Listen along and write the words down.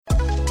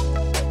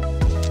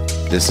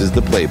This is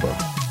the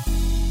playbook.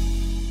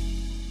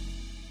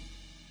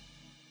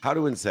 How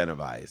to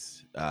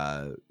incentivize.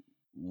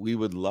 We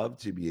would love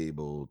to be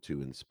able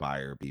to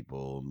inspire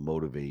people,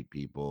 motivate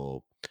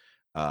people,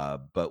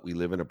 but we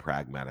live in a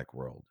pragmatic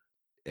world.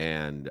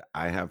 And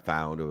I have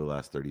found over the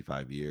last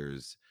 35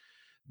 years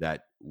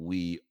that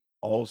we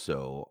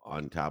also,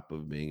 on top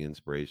of being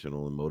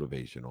inspirational and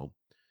motivational,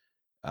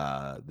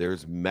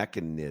 there's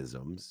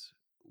mechanisms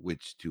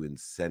which to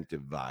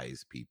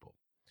incentivize people.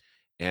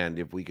 And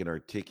if we can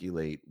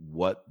articulate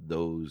what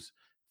those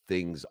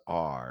things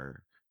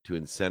are to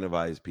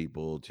incentivize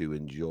people to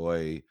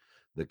enjoy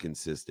the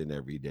consistent,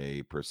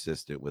 everyday,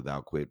 persistent,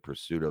 without quit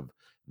pursuit of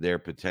their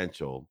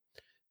potential,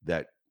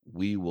 that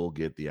we will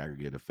get the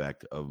aggregate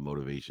effect of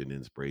motivation,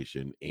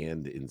 inspiration,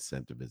 and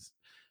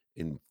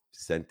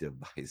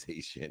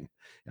incentivization.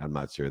 I'm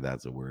not sure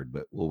that's a word,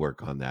 but we'll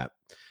work on that.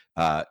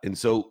 And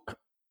so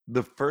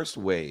the first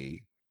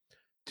way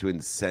to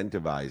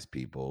incentivize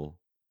people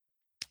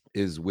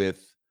is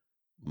with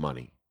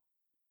money.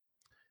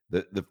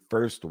 The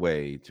first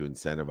way to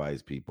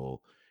incentivize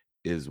people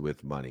is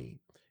with money.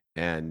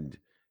 And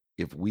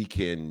if we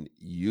can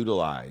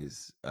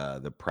utilize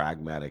the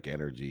pragmatic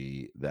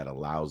energy that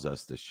allows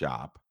us to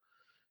shop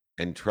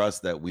and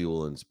trust that we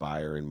will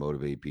inspire and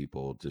motivate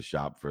people to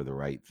shop for the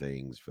right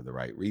things for the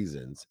right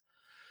reasons,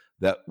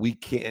 that we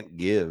can't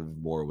give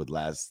more with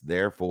less.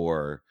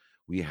 Therefore,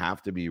 we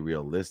have to be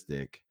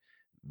realistic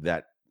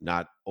that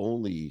not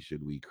only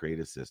should we create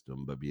a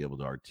system, but be able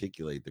to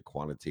articulate the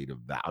quantitative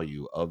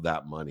value of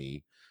that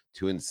money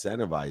to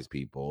incentivize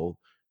people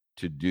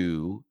to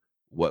do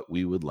what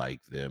we would like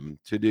them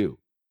to do.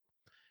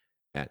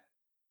 And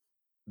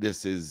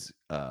this is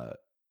a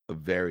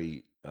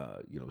very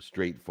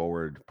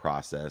straightforward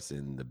process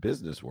in the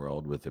business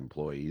world with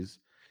employees,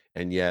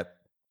 and yet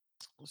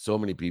so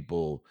many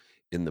people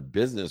in the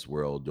business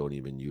world don't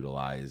even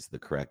utilize the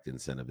correct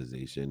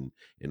incentivization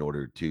in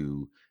order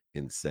to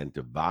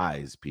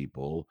incentivize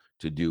people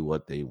to do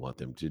what they want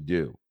them to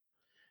do.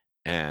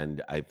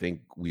 And I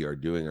think we are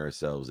doing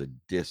ourselves a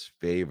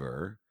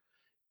disfavor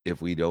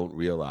if we don't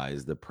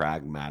realize the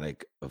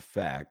pragmatic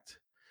effect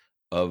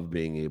of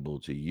being able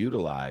to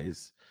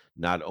utilize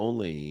not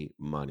only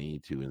money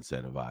to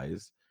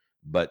incentivize,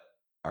 but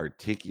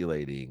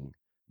articulating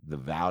the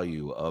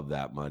value of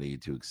that money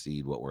to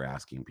exceed what we're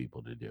asking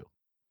people to do.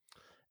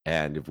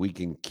 And if we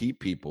can keep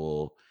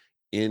people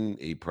in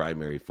a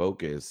primary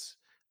focus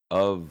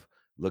of,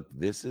 look,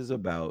 this is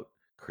about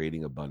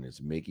creating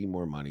abundance, making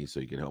more money so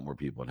you can help more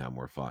people and have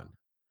more fun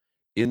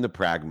in the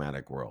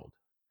pragmatic world.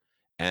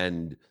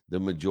 And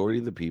the majority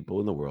of the people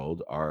in the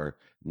world are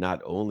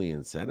not only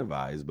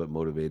incentivized, but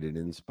motivated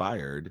and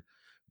inspired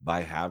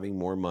by having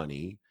more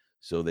money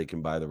so they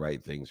can buy the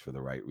right things for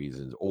the right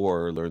reasons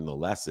or learn the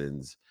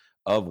lessons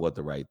of what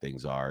the right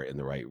things are and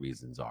the right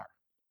reasons are.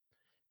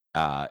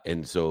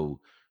 And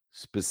so,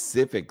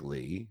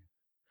 specifically,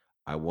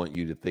 I want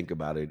you to think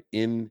about it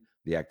in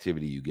the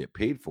activity you get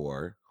paid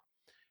for.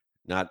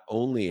 Not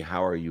only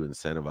how are you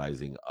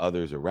incentivizing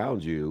others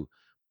around you,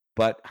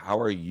 but how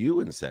are you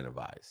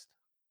incentivized?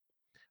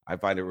 I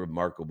find it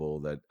remarkable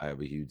that I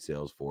have a huge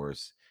sales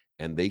force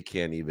and they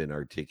can't even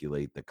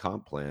articulate the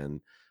comp plan,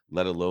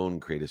 let alone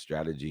create a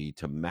strategy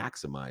to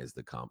maximize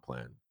the comp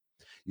plan.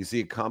 You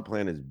see, a comp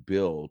plan is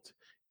built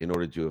in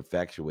order to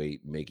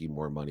effectuate making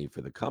more money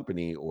for the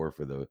company or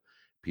for the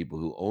people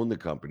who own the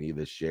company,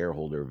 the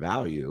shareholder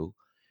value.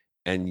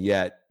 And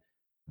yet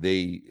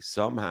they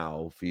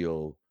somehow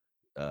feel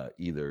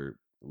either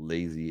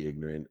lazy,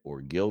 ignorant,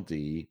 or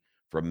guilty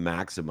for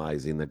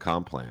maximizing the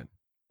comp plan.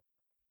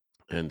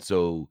 And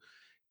so,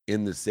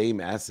 in the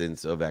same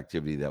essence of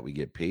activity that we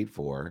get paid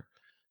for,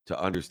 to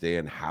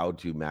understand how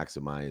to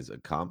maximize a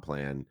comp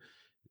plan,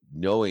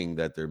 knowing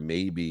that there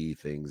may be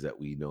things that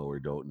we know or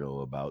don't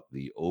know about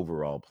the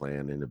overall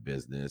plan in a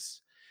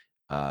business,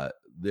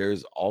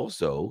 there's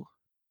also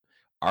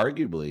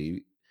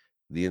arguably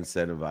the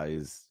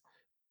incentivized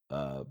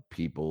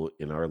people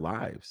in our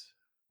lives.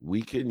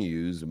 We can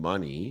use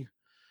money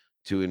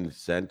to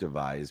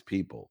incentivize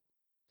people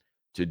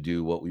to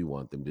do what we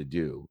want them to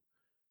do.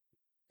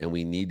 And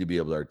we need to be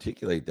able to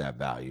articulate that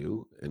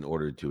value in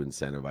order to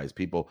incentivize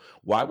people.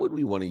 Why would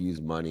we want to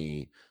use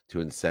money to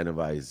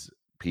incentivize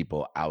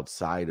people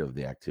outside of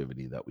the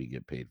activity that we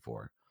get paid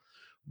for?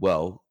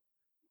 Well,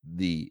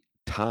 the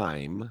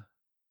time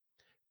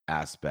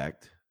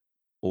aspect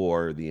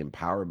or the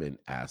empowerment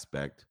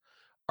aspect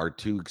are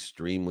two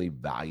extremely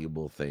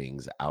valuable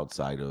things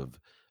outside of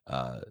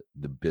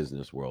the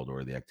business world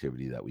or the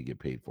activity that we get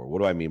paid for. What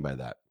do I mean by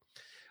that?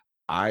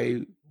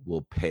 I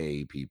will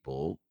pay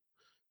people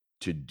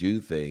to do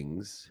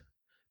things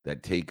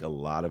that take a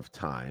lot of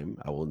time.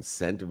 I will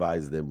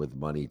incentivize them with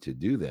money to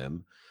do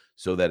them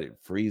so that it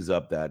frees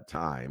up that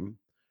time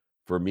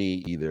for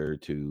me either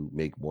to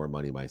make more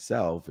money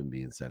myself and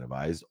be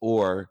incentivized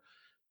or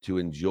to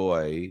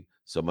enjoy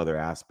some other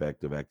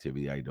aspect of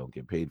activity I don't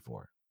get paid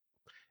for.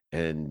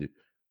 And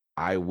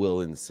I will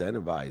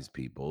incentivize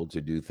people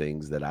to do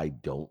things that I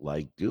don't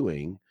like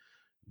doing,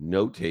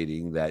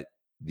 notating that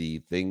the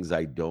things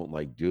I don't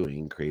like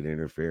doing create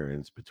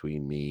interference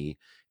between me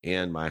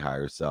and my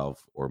higher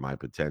self or my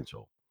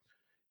potential.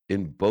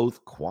 In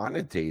both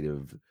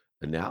quantitative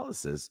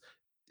analysis,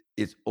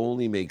 it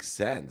only makes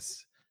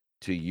sense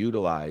to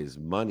utilize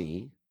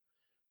money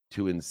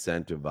to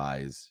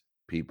incentivize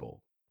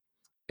people.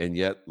 And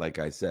yet, like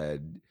I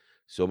said,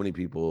 so many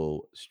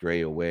people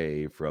stray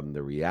away from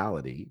the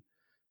reality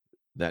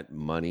that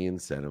money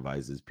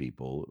incentivizes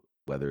people,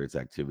 whether it's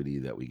activity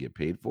that we get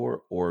paid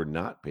for or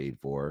not paid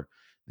for,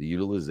 the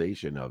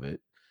utilization of it.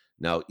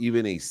 Now,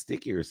 even a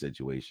stickier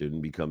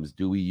situation becomes,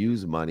 do we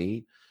use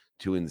money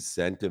to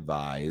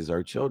incentivize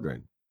our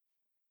children?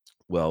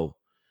 Well,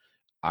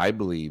 I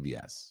believe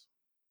yes.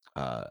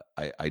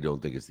 I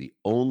don't think it's the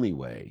only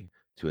way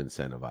to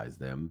incentivize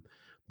them,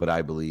 but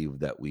I believe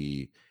that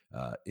we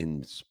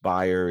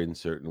inspire in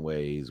certain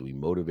ways, we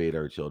motivate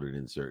our children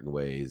in certain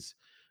ways.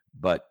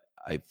 But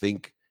I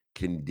think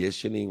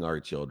conditioning our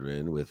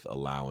children with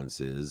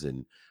allowances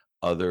and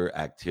other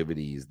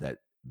activities that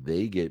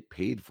they get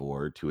paid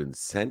for to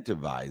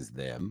incentivize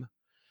them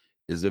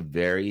is a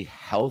very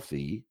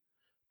healthy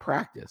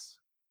practice.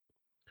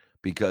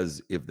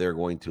 Because if they're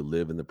going to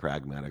live in the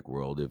pragmatic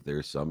world, if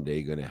they're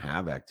someday going to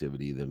have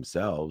activity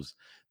themselves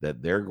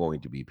that they're going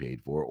to be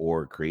paid for,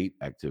 or create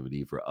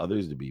activity for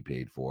others to be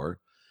paid for,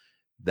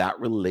 that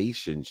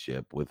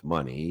relationship with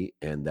money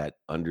and that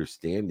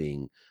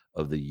understanding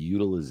of the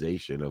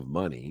utilization of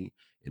money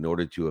in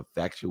order to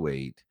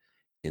effectuate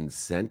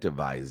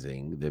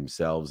incentivizing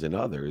themselves and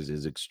others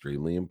is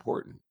extremely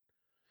important.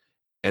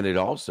 And it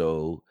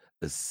also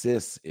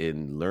assists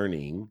in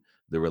learning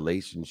the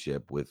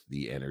relationship with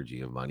the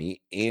energy of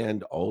money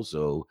and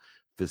also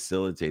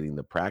facilitating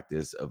the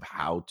practice of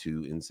how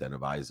to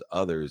incentivize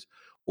others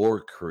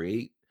or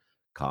create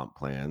comp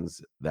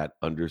plans that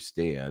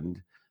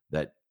understand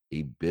that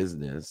a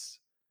business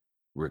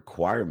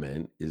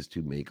requirement is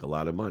to make a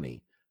lot of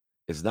money.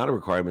 It's not a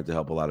requirement to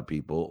help a lot of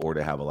people or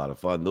to have a lot of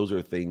fun. Those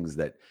are things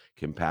that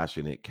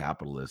compassionate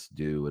capitalists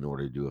do in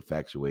order to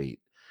effectuate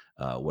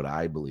what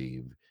I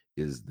believe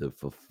is the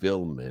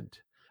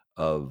fulfillment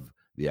of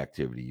the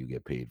activity you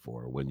get paid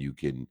for when you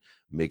can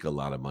make a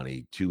lot of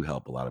money to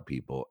help a lot of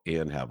people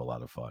and have a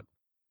lot of fun.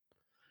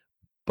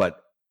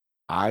 But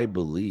I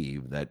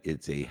believe that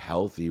it's a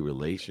healthy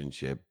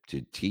relationship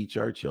to teach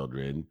our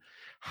children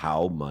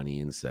how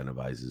money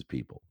incentivizes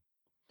people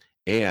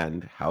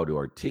and how to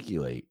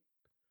articulate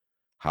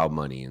how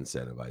money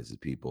incentivizes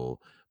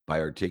people by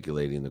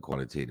articulating the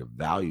quantitative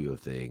value of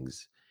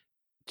things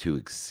to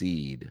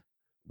exceed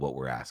what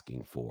we're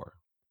asking for.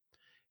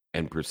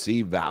 And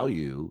perceived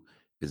value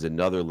is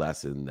another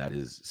lesson that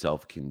is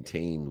self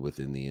contained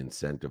within the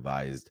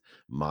incentivized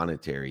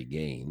monetary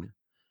gain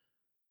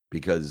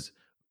because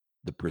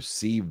the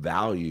perceived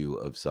value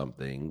of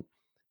something,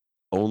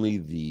 only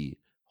the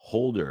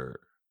holder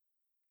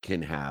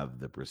can have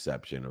the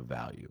perception of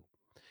value.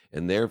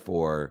 And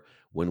therefore,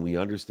 when we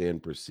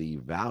understand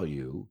perceived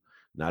value,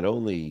 not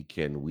only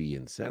can we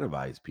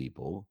incentivize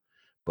people,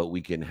 but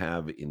we can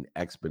have an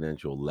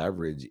exponential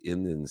leverage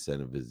in the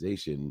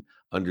incentivization,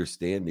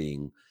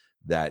 understanding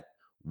that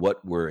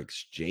what we're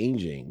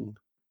exchanging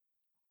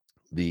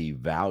the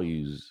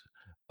values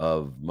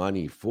of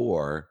money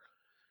for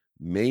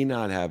may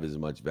not have as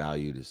much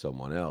value to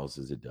someone else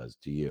as it does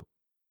to you.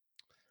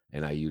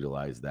 And I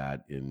utilize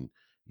that in,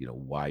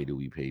 why do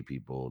we pay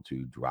people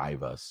to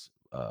drive us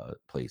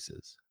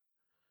places?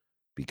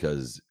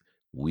 Because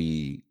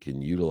we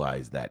can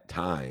utilize that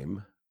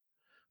time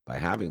by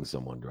having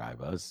someone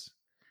drive us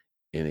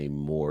in a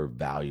more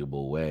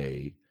valuable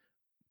way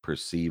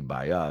perceived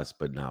by us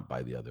but not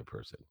by the other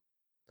person.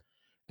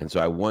 And so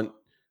I want,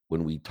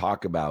 when we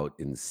talk about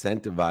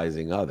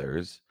incentivizing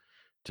others,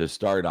 to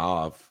start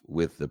off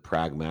with the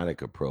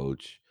pragmatic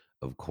approach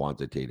of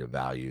quantitative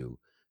value,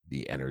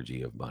 the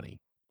energy of money.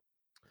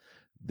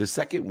 The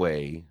second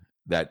way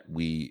that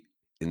we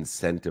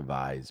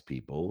incentivize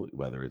people,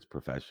 whether it's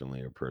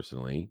professionally or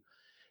personally,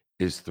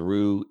 is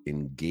through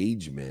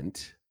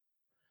engagement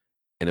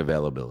and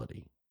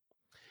availability.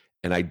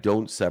 And I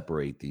don't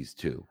separate these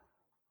two,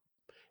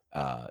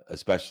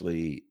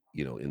 especially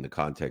in the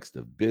context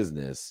of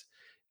business.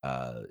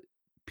 Uh,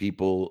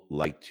 People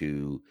like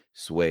to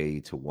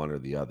sway to one or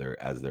the other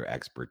as their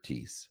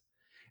expertise,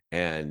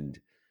 and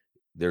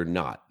they're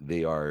not.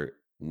 They are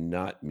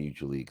not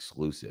mutually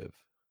exclusive.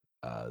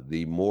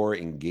 The more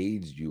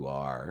engaged you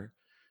are,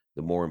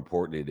 the more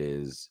important it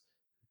is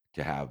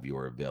to have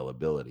your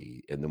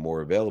availability, and the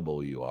more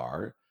available you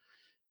are,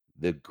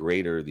 the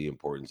greater the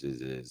importance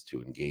is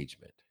to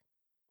engagement.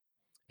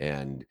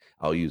 And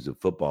I'll use a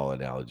football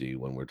analogy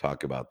when we're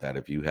talking about that.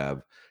 If you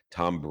have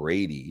Tom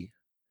Brady,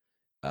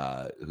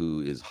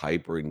 who is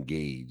hyper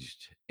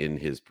engaged in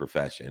his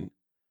profession,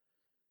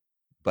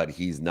 but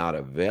he's not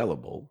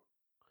available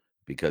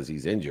because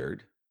he's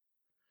injured,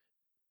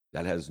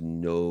 that has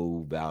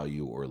no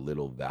value or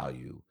little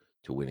value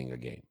to winning a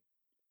game.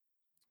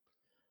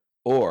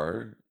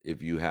 Or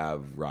if you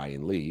have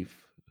Ryan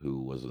Leaf,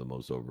 who was the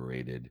most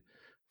overrated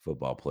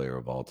football player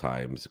of all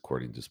times,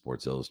 according to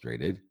Sports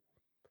Illustrated,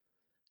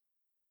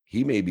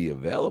 He may be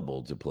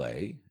available to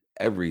play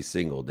every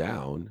single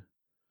down,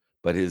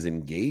 but his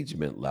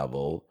engagement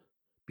level,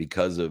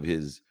 because of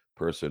his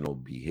personal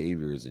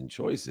behaviors and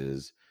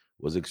choices,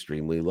 was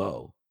extremely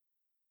low.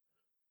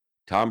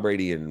 Tom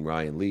Brady and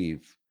Ryan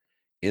Leaf,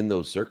 in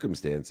those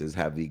circumstances,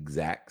 have the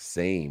exact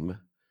same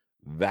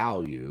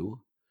value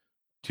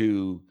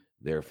to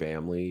their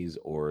families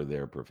or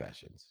their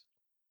professions.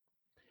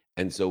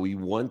 And so we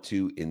want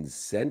to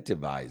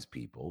incentivize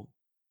people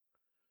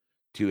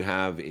to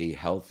have a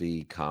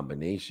healthy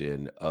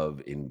combination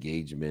of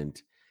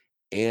engagement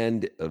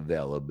and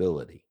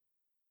availability.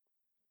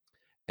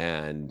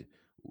 And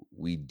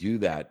we do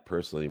that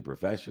personally and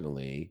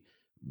professionally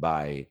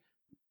by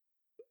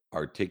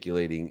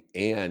articulating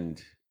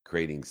and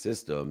creating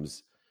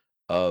systems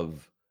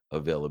of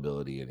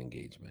availability and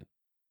engagement,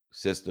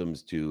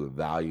 systems to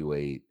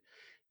evaluate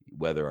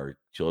whether our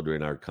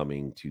children are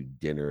coming to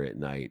dinner at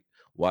night.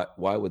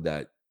 Why would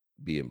that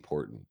be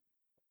important?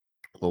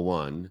 Well,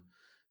 one,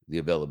 the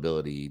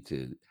availability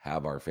to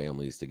have our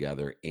families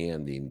together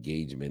and the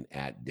engagement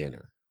at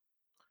dinner.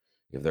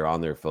 If they're on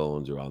their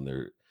phones or on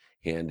their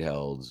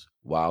handhelds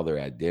while they're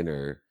at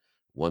dinner,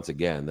 once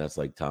again, that's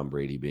like Tom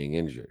Brady being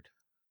injured.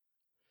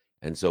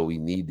 And so we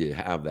need to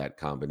have that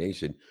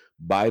combination.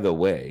 By the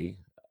way,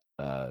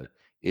 uh,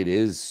 it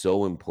is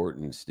so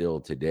important still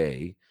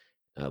today.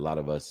 A lot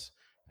of us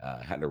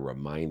had a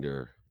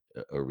reminder,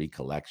 a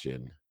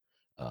recollection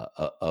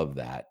of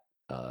that.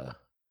 Uh,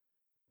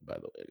 by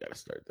the way, I got to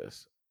start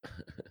this.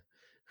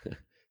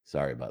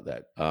 Sorry about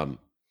that.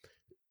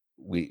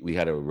 We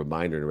had a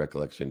reminder and a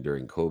recollection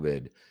during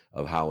COVID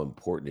of how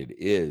important it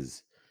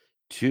is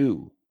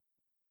to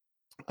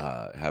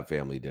have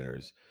family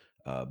dinners.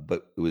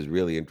 But it was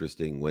really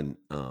interesting when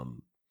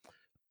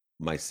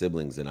my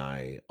siblings and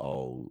I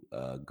all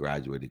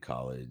graduated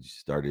college,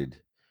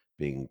 started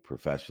being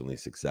professionally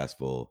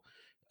successful.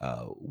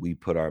 We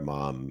put our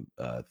mom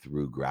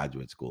through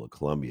graduate school at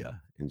Columbia,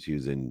 and she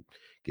was in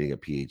getting a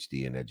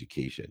PhD in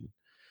education.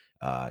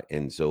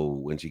 And so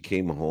when she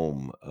came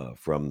home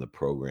from the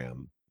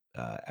program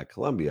at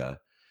Columbia,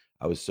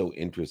 I was so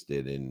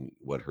interested in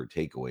what her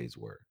takeaways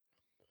were.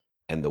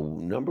 And the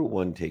number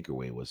one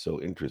takeaway was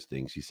so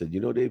interesting. She said,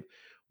 Dave,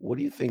 what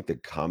do you think the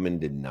common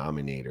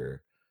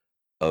denominator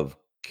of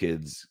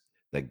kids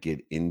that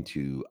get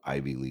into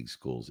Ivy League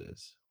schools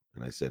is?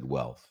 And I said,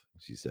 wealth.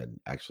 She said,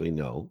 actually,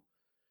 no.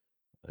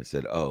 I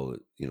said, oh,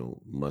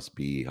 must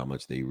be how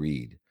much they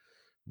read.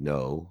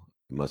 No,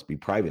 it must be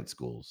private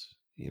schools.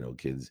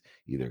 Kids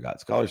either got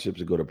scholarships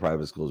to go to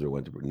private schools or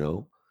went to,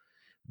 no.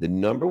 The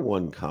number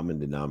one common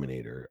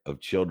denominator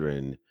of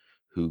children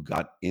who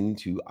got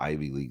into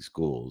Ivy League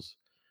schools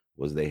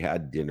was they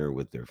had dinner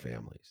with their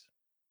families.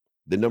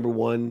 The number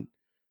one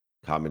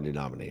common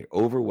denominator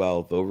over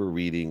wealth, over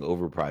reading,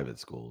 over private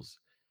schools,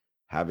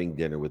 having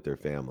dinner with their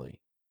family.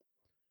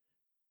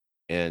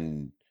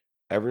 And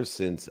ever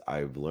since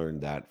I've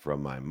learned that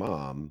from my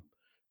mom,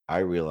 I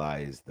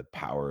realized the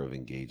power of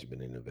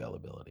engagement and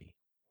availability,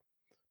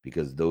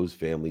 because those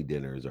family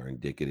dinners are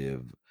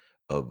indicative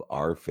of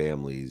our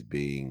families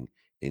being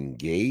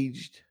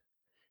engaged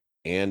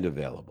and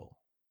available.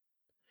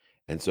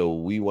 And so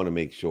we want to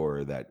make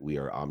sure that we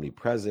are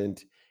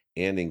omnipresent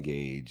and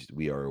engaged.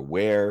 We are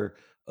aware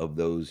of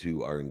those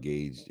who are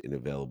engaged and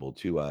available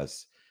to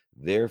us.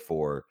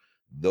 Therefore,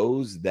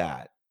 those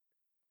that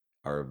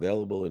are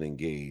available and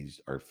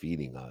engaged are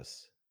feeding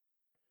us,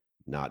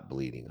 not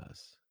bleeding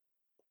us.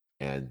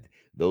 And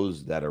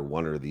those that are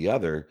one or the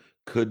other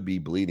could be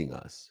bleeding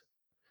us.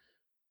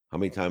 How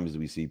many times do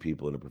we see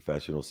people in a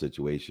professional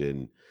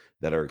situation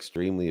that are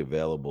extremely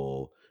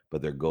available,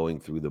 but they're going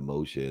through the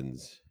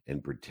motions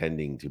and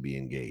pretending to be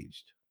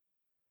engaged?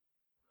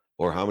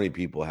 Or how many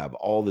people have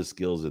all the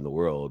skills in the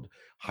world,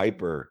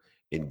 hyper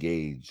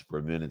engaged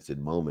for minutes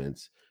and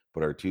moments,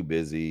 but are too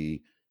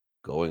busy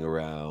going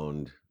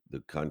around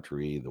the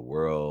country, the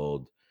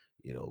world,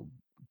 you know,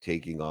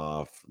 taking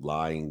off,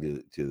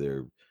 lying to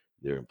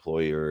their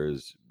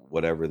employers,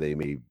 whatever they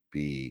may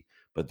be,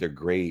 but they're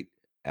great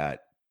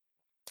at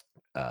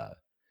uh,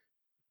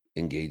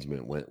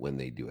 engagement when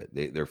they do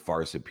it. They're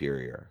far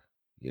superior.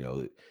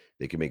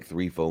 They can make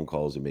 3 phone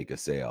calls and make a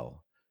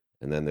sale,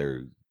 and then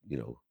they're,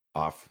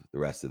 off the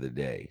rest of the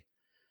day.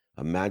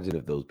 Imagine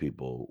if those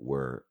people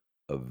were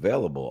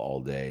available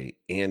all day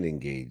and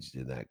engaged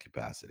in that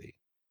capacity.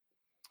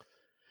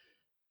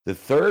 The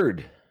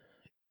third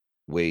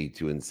way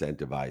to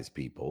incentivize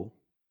people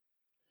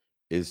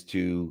is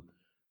to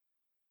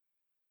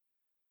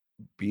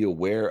be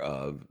aware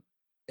of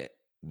eh,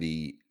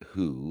 the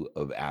who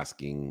of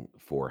asking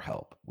for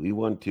help. We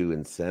want to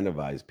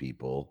incentivize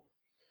people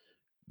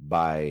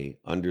by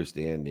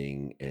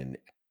understanding and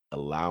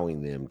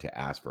allowing them to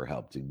ask for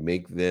help, to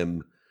make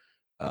them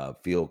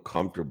feel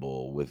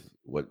comfortable with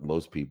what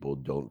most people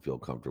don't feel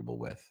comfortable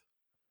with.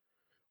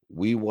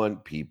 We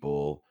want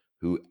people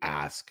who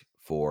ask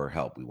for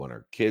help. We want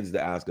our kids to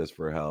ask us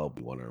for help.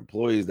 We want our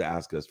employees to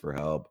ask us for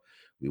help.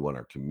 We want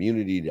our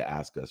community to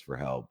ask us for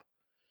help.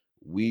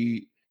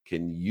 We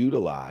can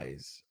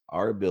utilize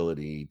our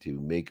ability to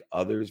make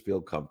others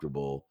feel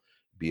comfortable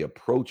be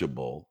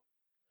approachable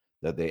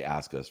that they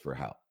ask us for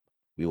help.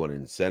 We want to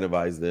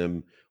incentivize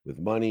them with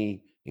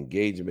money,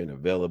 engagement,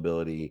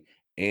 availability,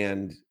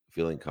 and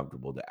feeling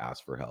comfortable to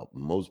ask for help.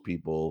 Most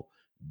people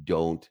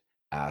don't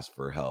ask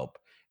for help,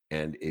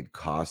 and it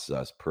costs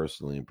us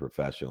personally and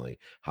professionally.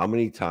 How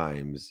many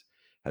times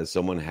has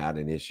someone had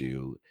an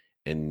issue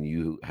and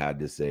you had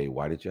to say,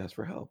 "Why did you ask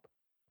for help?"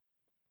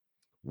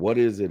 What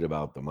is it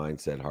about the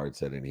mindset, heart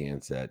set, and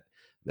handset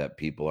that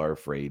people are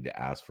afraid to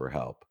ask for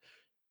help?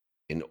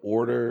 In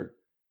order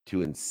to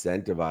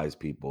incentivize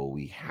people,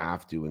 we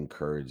have to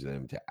encourage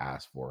them to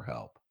ask for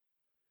help.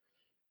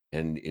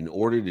 And in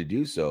order to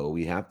do so,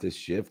 we have to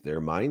shift their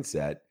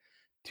mindset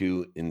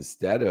to,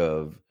 instead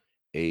of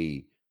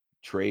a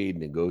trade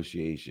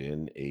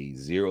negotiation, a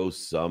zero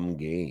sum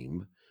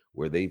game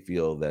where they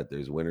feel that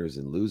there's winners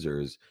and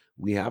losers,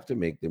 we have to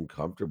make them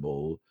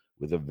comfortable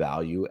with a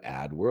value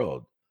add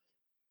world,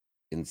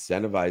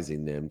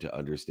 incentivizing them to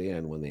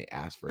understand when they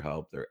ask for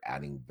help, they're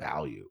adding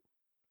value.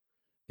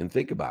 And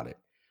think about it.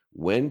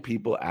 When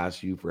people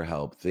ask you for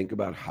help, think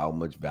about how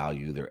much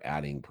value they're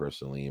adding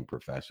personally and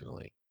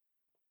professionally.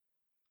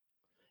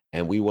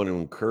 And we want to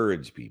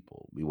encourage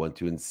people, we want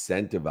to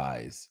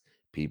incentivize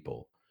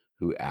people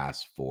who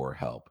ask for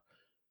help.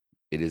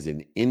 It is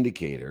an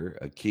indicator,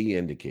 a key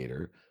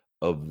indicator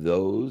of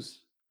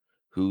those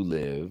who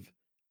live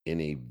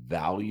in a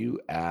value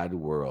add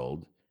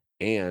world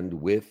and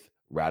with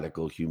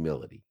radical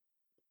humility.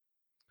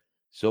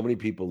 So many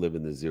people live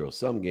in the zero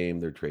sum game.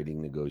 They're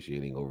trading,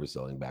 negotiating,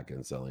 overselling, back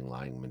end selling,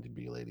 lying,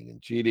 manipulating,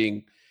 and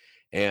cheating.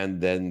 And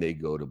then they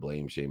go to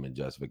blame, shame, and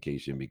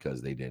justification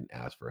because they didn't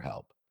ask for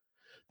help.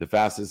 The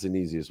fastest and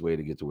easiest way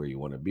to get to where you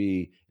want to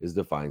be is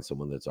to find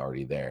someone that's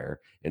already there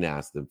and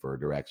ask them for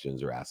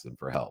directions or ask them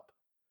for help.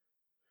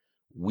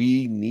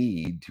 We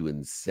need to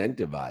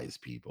incentivize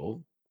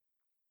people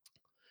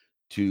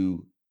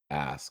to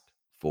ask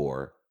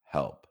for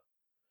help.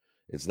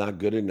 It's not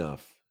good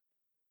enough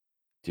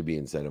to be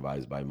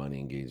incentivized by money,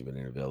 engagement,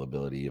 and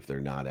availability if they're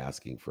not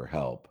asking for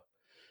help.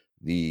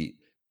 The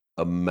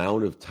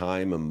amount of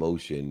time,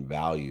 emotion,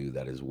 value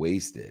that is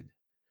wasted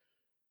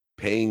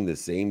paying the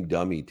same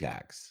dummy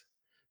tax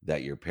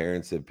that your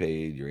parents have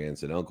paid, your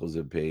aunts and uncles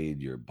have paid,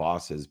 your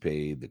boss has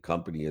paid, the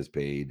company has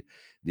paid,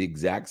 the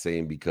exact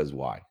same, because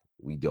why?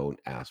 We don't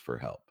ask for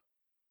help.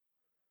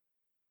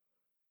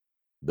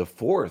 The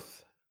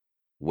fourth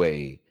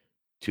way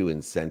to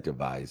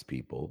incentivize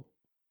people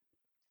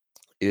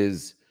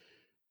is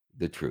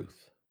the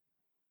truth.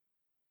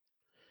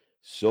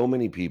 So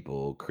many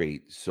people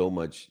create so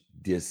much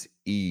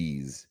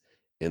dis-ease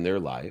in their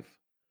life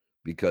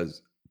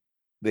because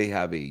they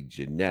have a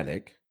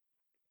genetic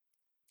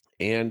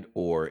and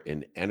or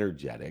an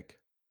energetic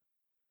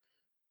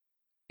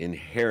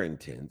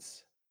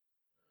inheritance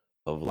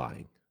of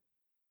lying.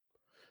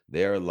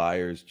 They are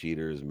liars,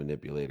 cheaters,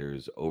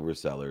 manipulators,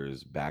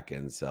 oversellers, back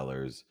end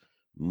sellers,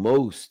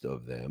 most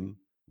of them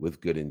with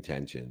good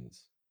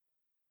intentions.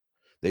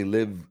 They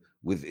live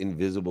with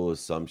invisible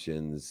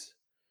assumptions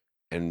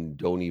and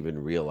don't even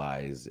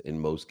realize, in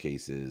most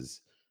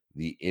cases,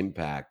 the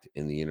impact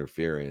and the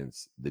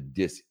interference, the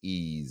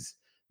dis-ease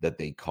that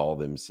they call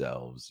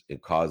themselves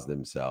and cause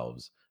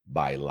themselves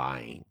by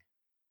lying.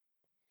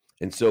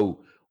 And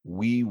so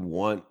we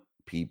want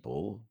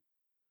people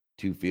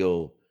to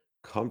feel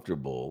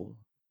comfortable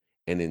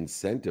and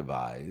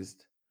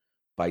incentivized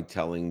by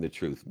telling the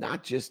truth,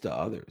 not just to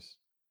others,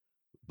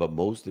 but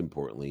most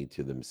importantly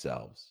to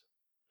themselves.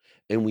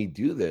 And we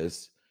do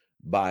this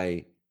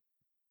by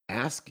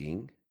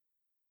asking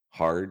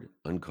hard,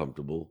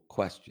 uncomfortable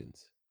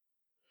questions.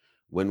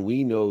 When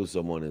we know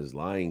someone is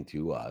lying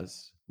to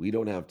us, we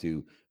don't have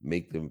to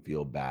make them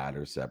feel bad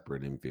or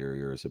separate,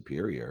 inferior or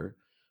superior,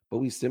 but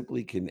we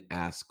simply can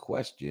ask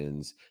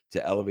questions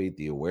to elevate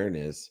the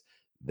awareness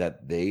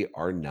that they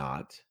are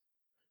not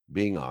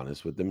being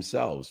honest with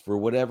themselves for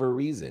whatever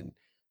reason,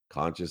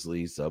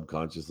 consciously,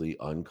 subconsciously,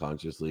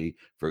 unconsciously,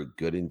 for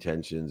good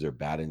intentions or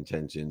bad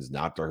intentions,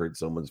 not to hurt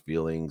someone's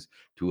feelings,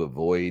 to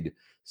avoid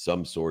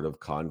some sort of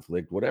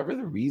conflict, whatever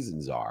the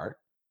reasons are.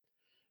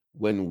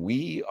 When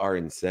we are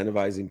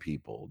incentivizing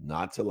people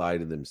not to lie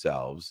to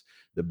themselves,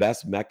 the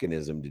best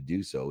mechanism to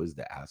do so is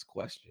to ask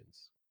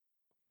questions,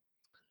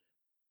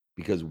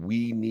 because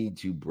we need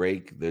to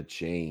break the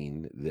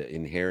chain, the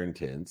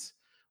inheritance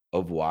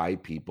of why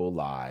people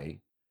lie.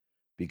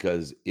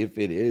 Because if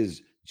it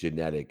is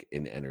genetic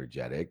and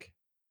energetic,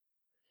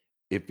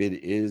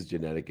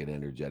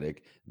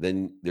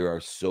 then there are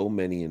so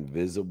many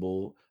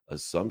invisible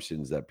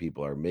assumptions that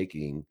people are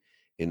making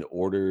in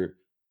order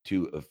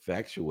to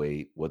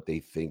effectuate what they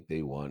think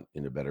they want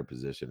in a better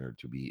position or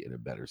to be in a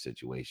better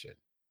situation.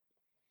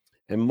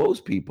 And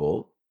most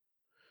people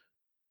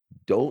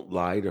don't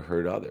lie to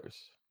hurt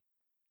others,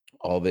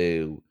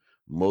 although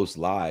most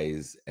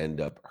lies end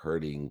up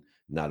hurting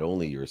not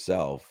only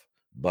yourself,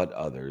 but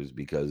others,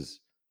 because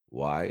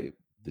why?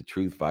 The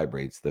truth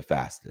vibrates the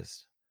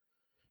fastest.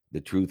 The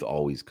truth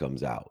always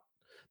comes out.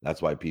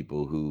 That's why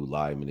people who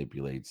lie,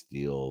 manipulate,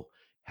 steal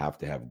have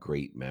to have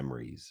great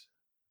memories,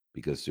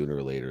 because sooner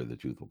or later the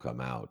truth will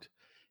come out.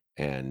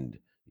 And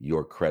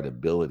your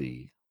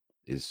credibility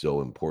is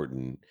so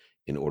important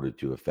in order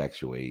to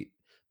effectuate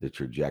the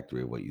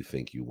trajectory of what you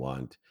think you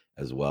want,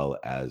 as well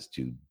as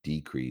to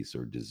decrease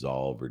or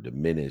dissolve or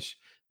diminish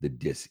the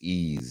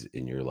dis-ease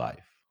in your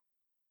life.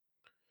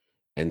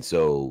 And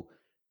so,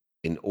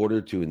 in order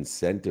to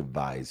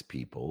incentivize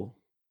people,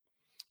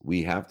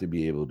 we have to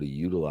be able to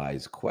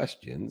utilize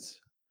questions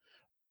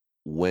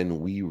when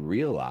we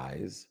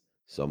realize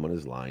someone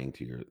is lying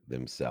to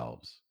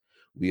themselves.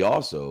 We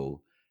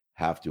also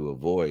have to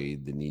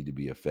avoid the need to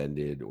be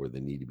offended or the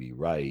need to be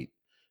right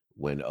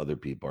when other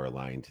people are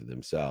lying to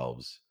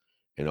themselves,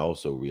 and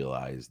also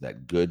realize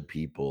that good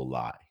people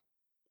lie.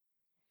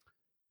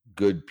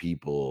 Good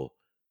people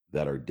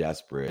that are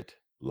desperate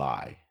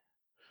lie.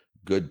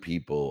 Good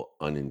people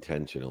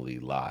unintentionally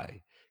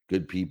lie.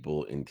 Good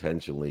people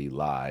intentionally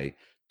lie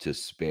to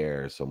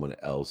spare someone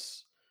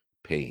else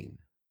pain.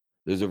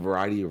 There's a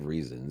variety of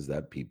reasons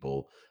that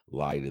people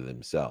lie to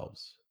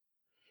themselves.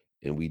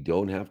 And we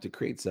don't have to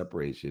create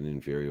separation,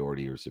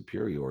 inferiority, or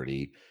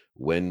superiority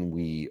when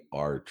we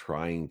are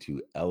trying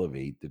to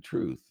elevate the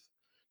truth,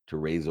 to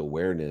raise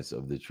awareness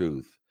of the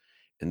truth.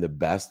 And the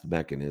best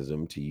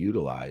mechanism to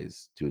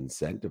utilize to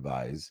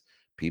incentivize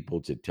people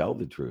to tell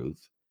the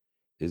truth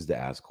is to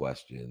ask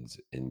questions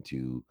and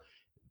to,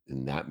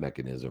 in that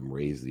mechanism,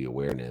 raise the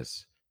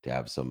awareness to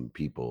have some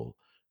people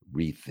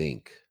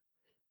rethink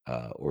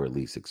or at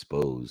least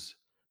expose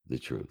the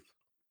truth.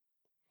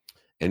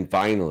 And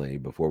finally,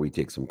 before we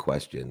take some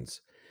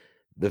questions,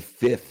 the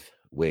fifth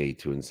way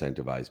to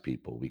incentivize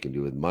people, we can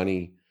do with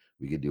money,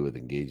 we could do with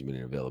engagement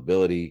and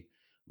availability,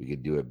 we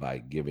could do it by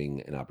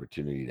giving an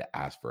opportunity to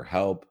ask for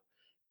help,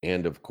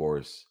 and of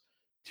course,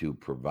 to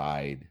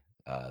provide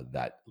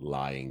that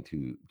lying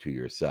to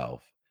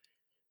yourself.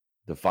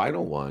 The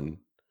final one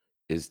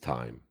is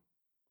time.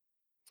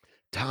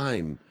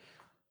 Time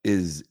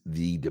is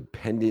the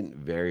dependent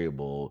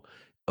variable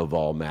of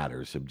all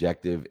matter,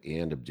 subjective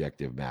and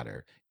objective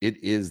matter.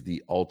 It is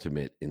the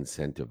ultimate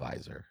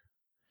incentivizer.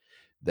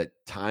 That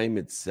time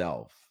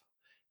itself,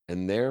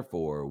 and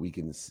therefore we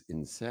can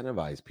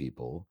incentivize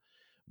people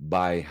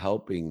by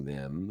helping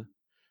them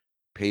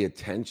pay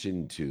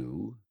attention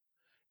to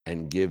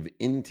and give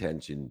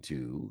intention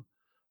to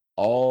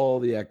all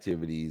the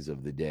activities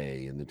of the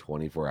day in the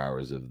 24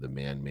 hours of the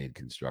man-made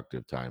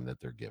constructive time that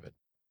they're given.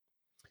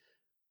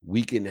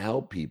 We can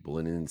help people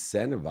and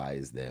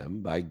incentivize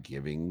them by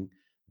giving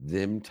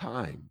them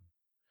time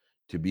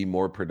to be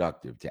more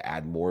productive, to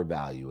add more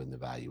value in the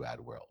value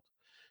add world,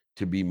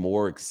 to be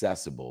more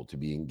accessible, to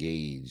be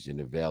engaged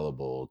and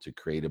available, to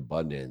create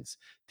abundance,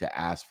 to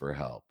ask for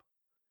help.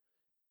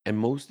 And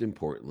most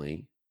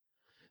importantly,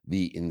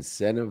 the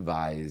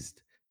incentivized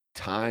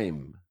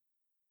time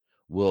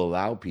will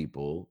allow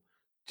people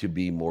to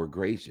be more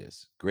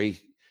gracious.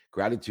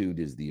 Gratitude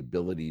is the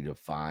ability to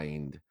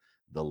find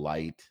the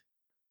light,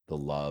 the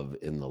love,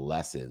 and the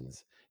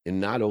lessons in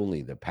not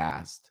only the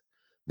past,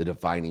 the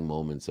defining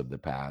moments of the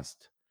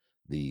past,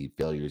 the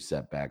failures,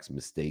 setbacks,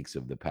 mistakes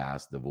of the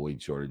past, the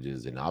void,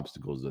 shortages, and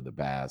obstacles of the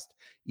past,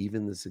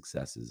 even the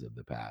successes of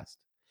the past.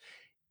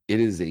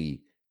 It is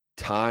a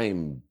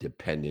time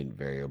dependent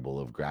variable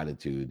of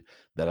gratitude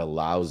that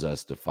allows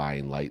us to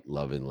find light,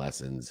 love, and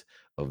lessons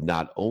of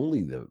not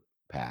only the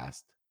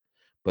past,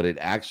 but it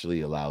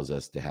actually allows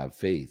us to have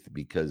faith,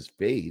 because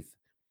faith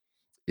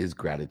is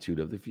gratitude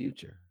of the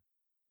future.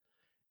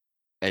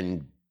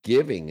 And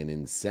giving and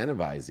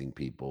incentivizing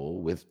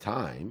people with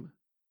time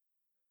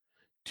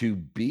to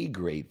be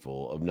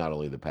grateful of not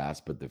only the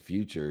past but the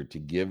future, to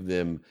give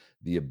them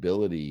the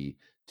ability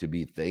to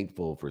be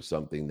thankful for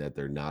something that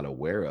they're not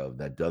aware of,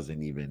 that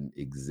doesn't even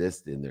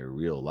exist in their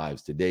real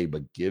lives today,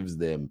 but gives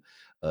them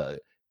a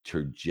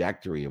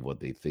trajectory of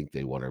what they think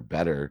they want or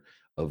better,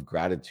 of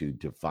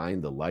gratitude, to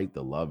find the light,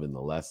 the love, and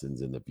the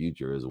lessons in the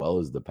future, as well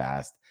as the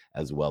past,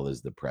 as well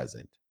as the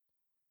present.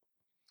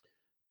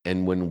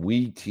 And when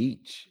we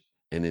teach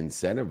and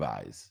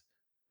incentivize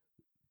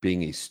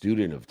being a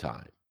student of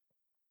time,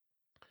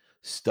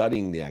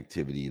 studying the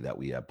activity that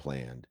we have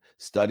planned,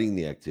 studying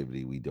the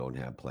activity we don't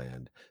have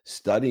planned,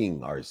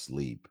 studying our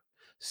sleep,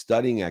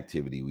 studying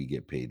activity we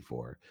get paid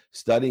for,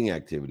 studying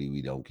activity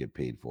we don't get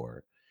paid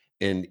for,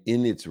 and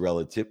in its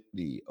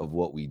relativity of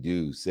what we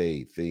do,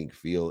 say, think,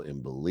 feel,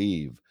 and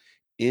believe,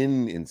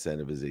 in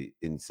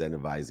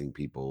incentivizing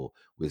people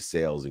with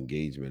sales,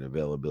 engagement,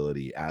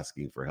 availability,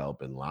 asking for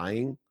help, and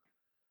lying,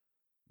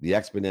 the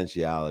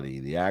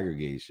exponentiality, the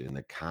aggregation,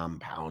 the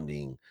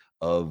compounding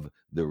of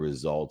the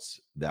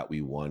results that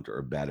we want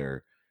or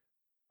better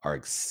are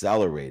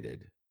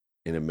accelerated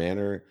in a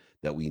manner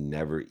that we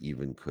never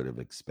even could have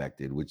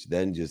expected, which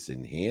then just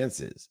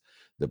enhances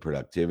the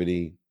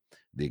productivity,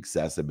 the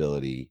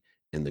accessibility,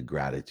 and the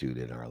gratitude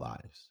in our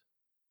lives.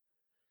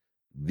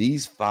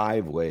 These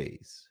 5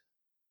 ways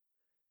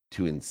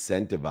to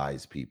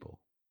incentivize people,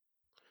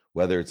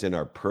 whether it's in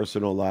our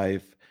personal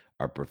life,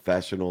 our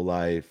professional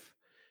life,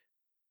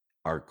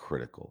 are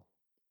critical.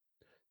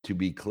 To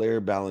be clear,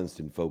 balanced,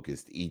 and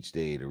focused each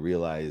day, to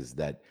realize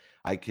that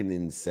I can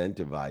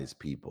incentivize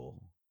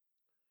people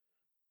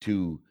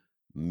to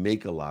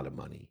make a lot of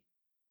money,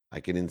 I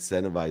can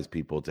incentivize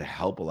people to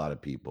help a lot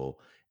of people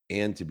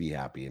and to be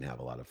happy and have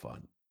a lot of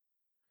fun.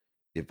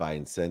 If I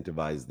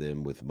incentivize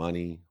them with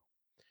money,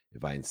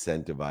 if I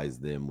incentivize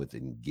them with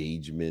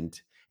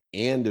engagement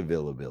and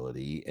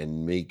availability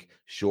and make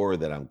sure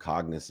that I'm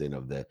cognizant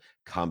of the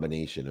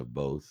combination of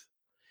both,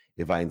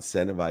 if I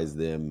incentivize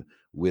them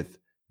with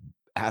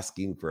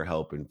asking for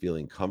help and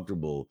feeling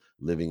comfortable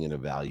living in a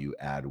value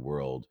add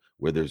world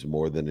where there's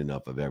more than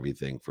enough of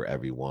everything for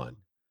everyone,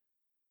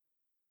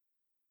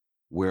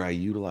 where I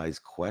utilize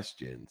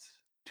questions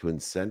to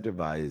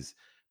incentivize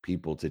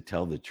people to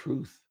tell the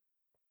truth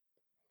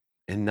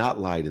and not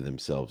lie to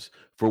themselves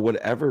for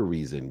whatever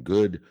reason,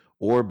 good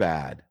or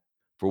bad,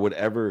 for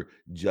whatever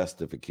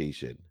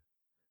justification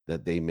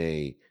that they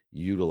may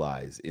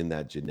utilize in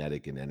that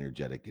genetic and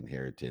energetic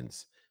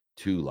inheritance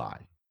to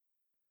lie.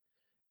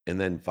 And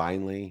then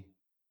finally,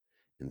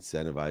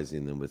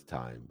 incentivizing them with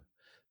time,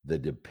 the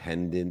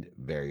dependent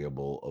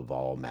variable of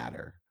all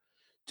matter,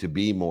 to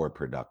be more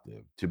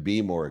productive, to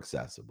be more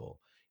accessible,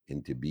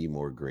 and to be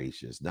more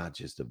gracious, not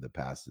just of the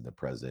past and the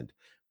present,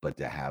 but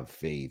to have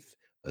faith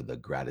of the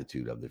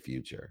gratitude of the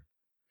future.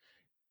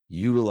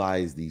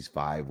 Utilize these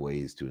 5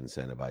 ways to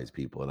incentivize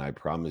people. And I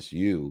promise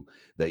you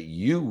that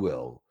you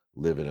will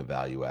live in a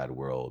value add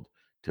world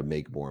to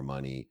make more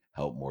money,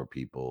 help more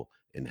people,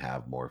 and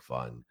have more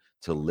fun,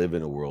 to live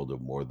in a world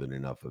of more than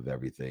enough of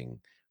everything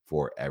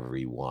for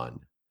everyone.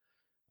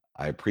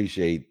 I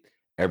appreciate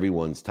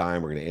everyone's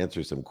time. We're going to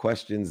answer some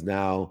questions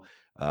now.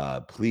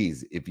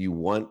 Please, if you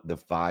want the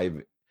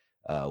 5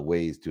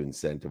 ways to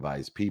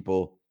incentivize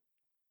people,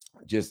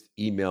 just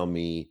email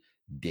me,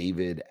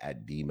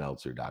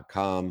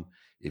 david@dmeltzer.com.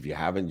 If you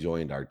haven't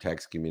joined our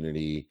text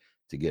community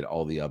to get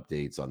all the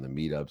updates on the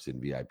meetups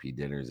and VIP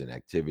dinners and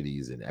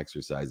activities and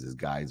exercises,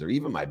 guides, or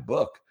even my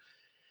book,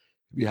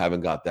 if you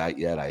haven't got that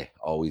yet, I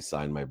always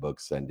sign my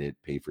book, send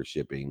it, pay for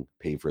shipping,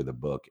 pay for the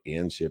book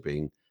and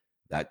shipping.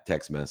 That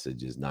text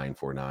message is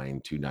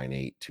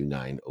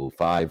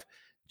 949-298-2905.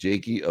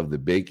 Jakey of the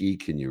Bakey,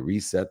 can you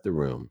reset the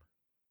room?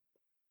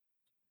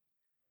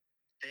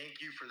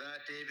 Thank you for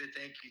that, David.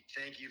 Thank you.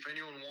 Thank you. If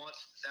anyone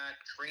wants that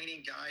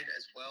training guide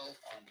as well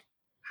on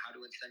how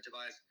to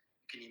incentivize,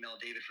 you can email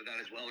David for that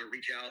as well or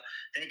reach out.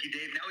 Thank you,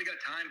 Dave. Now we got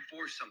time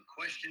for some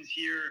questions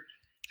here.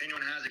 If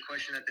anyone has a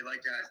question that they'd like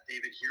to ask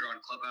David here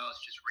on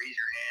Clubhouse, just raise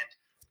your hand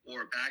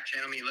or back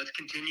channel me. Let's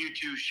continue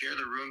to share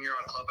the room here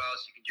on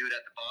Clubhouse. You can do it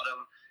at the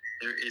bottom.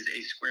 There is a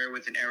square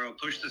with an arrow.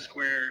 Push the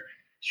square.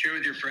 Share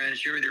with your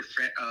friends. Share with your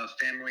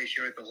family.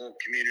 Share with the whole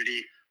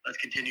community. Let's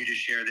continue to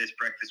share this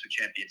Breakfast with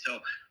Champions. So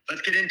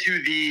let's get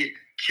into the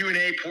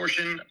Q&A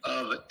portion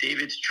of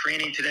David's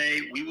training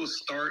today. We will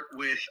start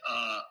with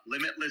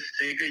Limitless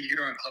Sega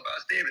here on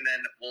Clubhouse, Dave, and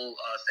then we'll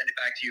send it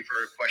back to you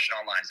for a question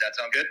online. Does that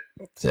sound good?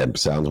 That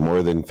sounds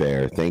more than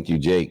fair. Thank you,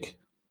 Jake.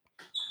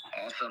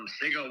 Awesome.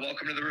 Sega,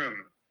 welcome to the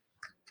room.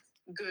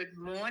 Good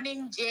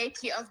morning,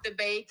 Jakey of the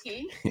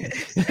Bakey.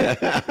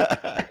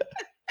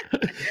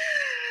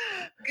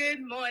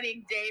 Good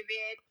morning,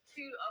 David.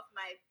 2 of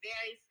my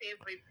very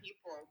favorite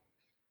people.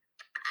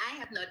 I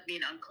have not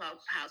been on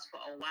Clubhouse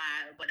for a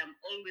while, but I'm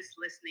always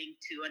listening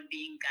to and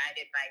being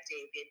guided by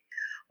David.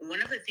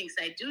 One of the things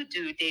I do,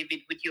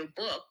 David, with your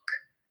book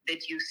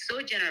that you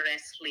so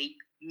generously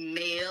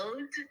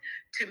mailed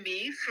to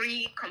me,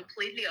 free,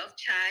 completely off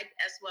charge,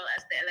 as well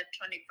as the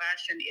electronic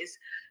version, is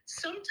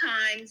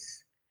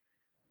sometimes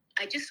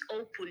I just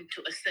open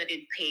to a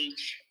certain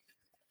page.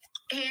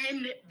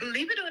 And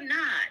believe it or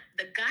not,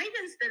 the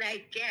guidance that I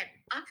get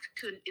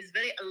often is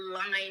very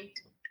aligned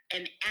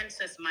and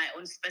answers my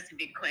own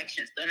specific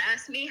questions. Don't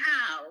ask me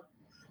how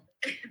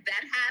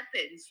that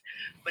happens,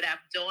 but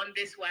I've done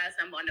this whilst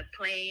I'm on a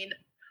plane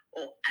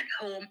or at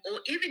home or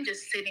even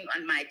just sitting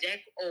on my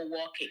deck or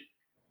walking.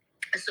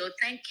 So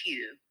thank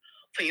you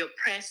for your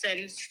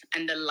presence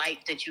and the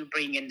light that you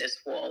bring in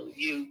this world.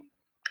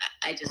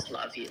 I just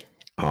love you.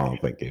 Oh,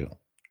 thank you.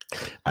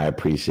 I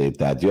appreciate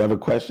that. Do you have a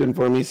question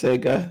for me,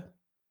 Sega?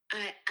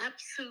 I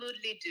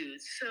absolutely do.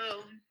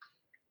 So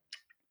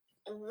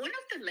one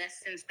of the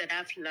lessons that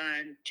I've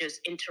learned just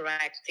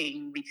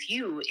interacting with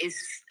you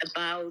is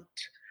about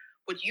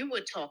what you were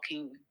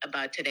talking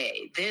about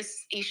today,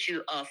 this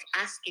issue of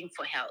asking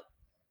for help.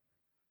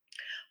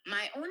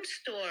 My own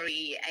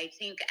story, I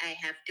think I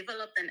have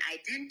developed an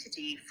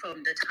identity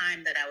from the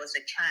time that I was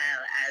a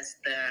child as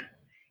the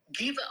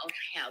giver of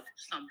help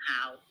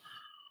somehow,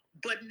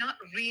 but not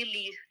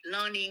really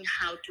learning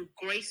how to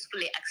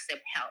gracefully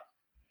accept help.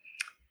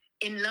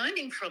 In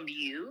learning from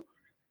you,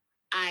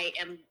 I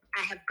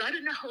have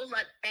gotten a whole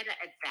lot better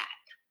at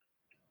that.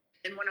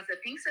 And one of the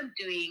things I'm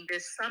doing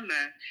this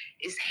summer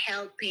is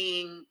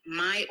helping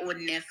my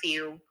own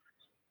nephew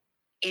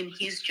in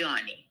his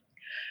journey.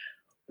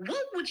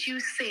 What would you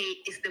say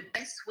is the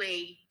best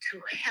way to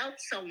help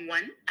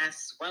someone,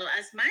 as well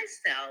as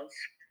myself,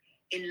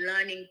 in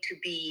learning to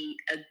be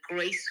a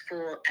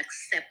graceful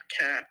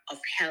acceptor of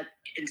help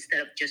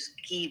instead of just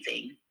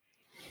giving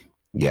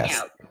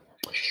help?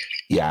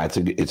 Yeah,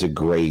 it's a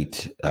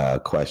great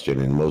question,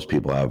 and most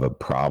people have a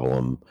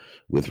problem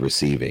with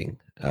receiving,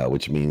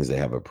 which means they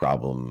have a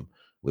problem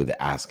with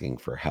asking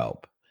for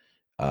help.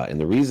 And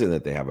the reason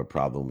that they have a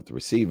problem with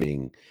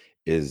receiving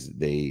is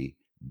they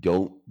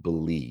don't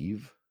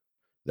believe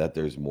that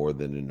there's more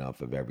than enough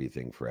of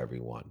everything for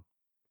everyone.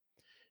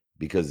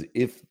 Because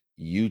if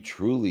you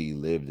truly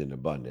lived in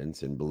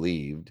abundance and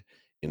believed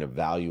in a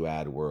value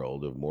add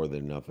world of more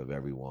than enough of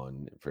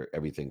everyone for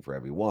everything for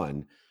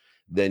everyone,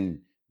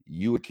 then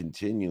you would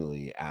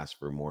continually ask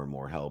for more and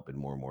more help and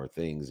more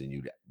things, and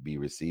you'd be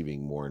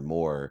receiving more and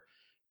more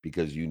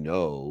because you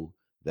know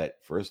that,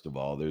 first of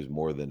all, there's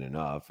more than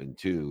enough, and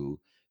two,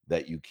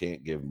 that you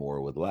can't give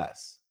more with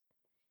less.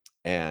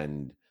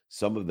 And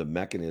some of the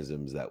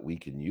mechanisms that we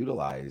can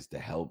utilize to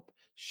help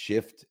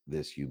shift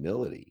this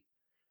humility,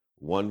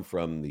 one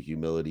from the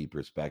humility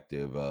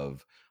perspective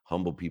of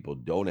humble people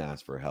don't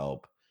ask for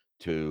help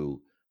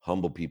to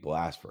humble people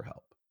ask for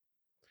help,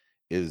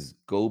 is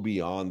go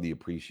beyond the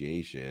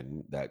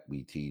appreciation that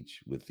we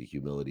teach with the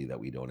humility that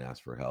we don't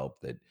ask for help,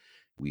 that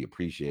we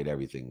appreciate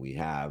everything we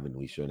have and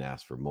we shouldn't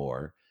ask for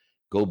more.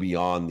 Go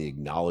beyond the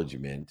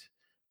acknowledgement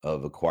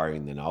of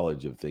acquiring the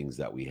knowledge of things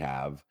that we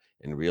have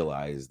and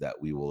realize that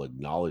we will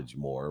acknowledge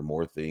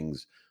more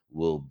things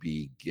will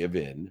be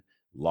given,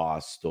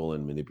 lost,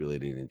 stolen,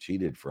 manipulated, and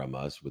cheated from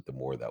us with the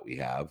more that we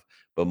have.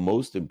 But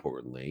most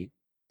importantly,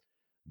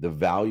 the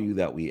value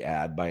that we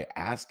add by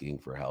asking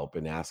for help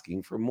and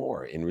asking for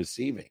more in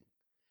receiving.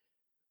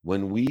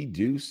 When we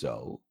do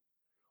so,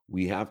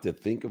 we have to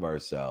think of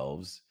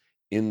ourselves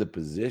in the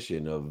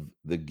position of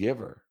the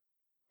giver.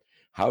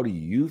 How do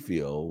you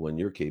feel when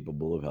you're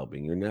capable of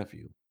helping your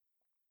nephew?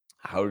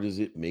 How does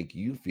it make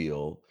you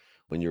feel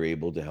when you're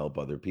able to help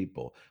other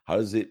people? How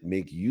does it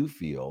make you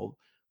feel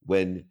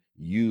when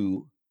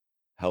you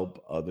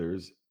help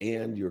others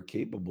and you're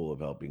capable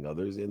of helping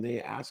others and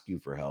they ask you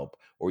for help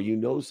or you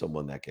know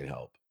someone that can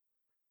help?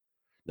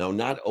 Now,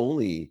 not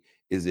only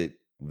is it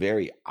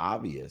very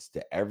obvious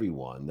to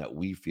everyone that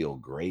we feel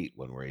great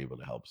when we're able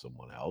to help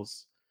someone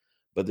else,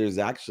 but there's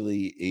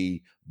actually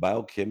a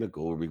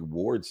biochemical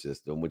reward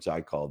system, which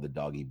I call the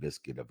doggy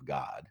biscuit of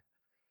God.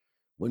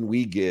 When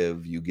we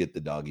give, you get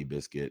the doggy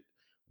biscuit.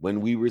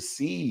 When we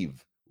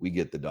receive, we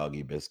get the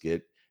doggy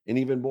biscuit. And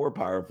even more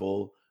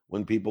powerful,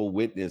 when people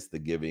witness the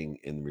giving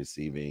and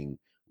receiving,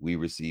 we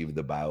receive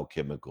the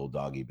biochemical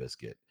doggy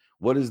biscuit.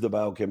 What is the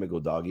biochemical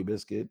doggy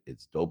biscuit?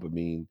 It's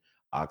dopamine,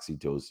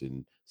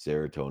 oxytocin,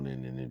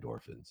 serotonin, and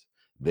endorphins.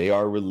 They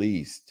are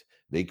released.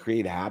 They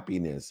create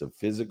happiness, a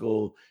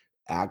physical,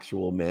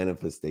 actual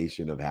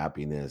manifestation of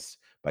happiness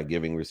by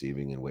giving,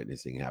 receiving, and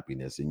witnessing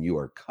happiness. And you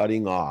are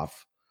cutting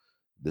off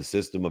the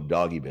system of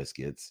doggy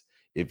biscuits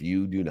if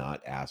you do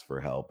not ask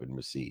for help and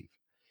receive.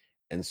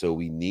 And so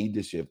we need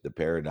to shift the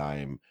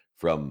paradigm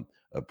from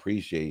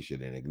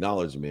appreciation and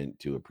acknowledgement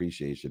to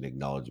appreciation,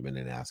 acknowledgement,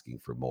 and asking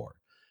for more.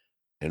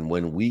 And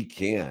when we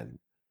can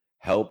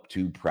help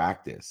to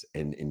practice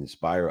and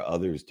inspire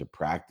others to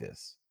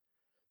practice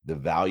the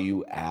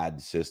value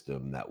add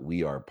system that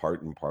we are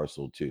part and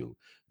parcel to,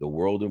 the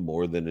world of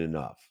more than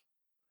enough,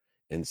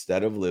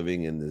 instead of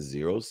living in the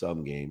zero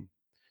sum game,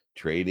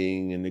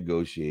 trading and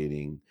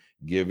negotiating,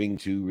 giving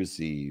to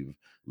receive,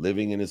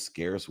 living in a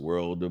scarce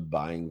world of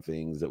buying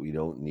things that we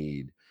don't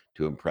need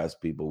to impress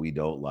people we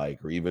don't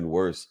like, or even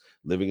worse,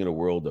 living in a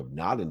world of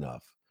not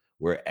enough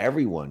where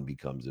everyone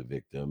becomes a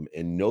victim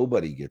and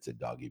nobody gets a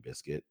doggy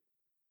biscuit.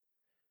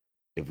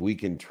 If we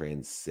can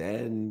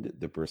transcend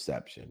the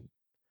perception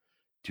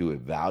to a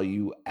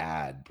value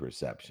add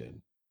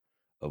perception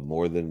of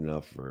more than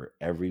enough for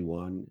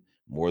everyone,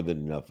 more than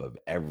enough of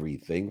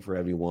everything for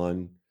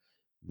everyone,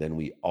 then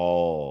we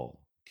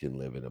all can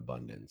live in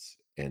abundance.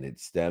 And it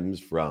stems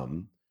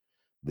from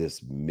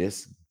this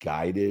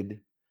misguided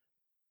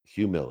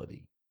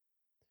humility,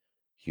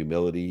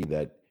 humility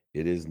that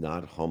it is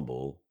not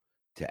humble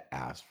to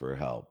ask for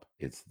help.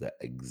 It's the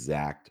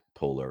exact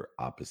polar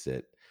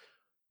opposite.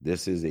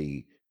 This is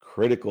a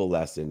critical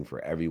lesson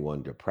for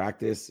everyone to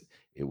practice.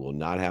 It will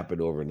not happen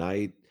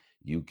overnight.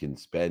 You can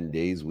spend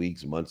days,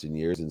 weeks, months, and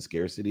years in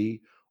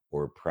scarcity,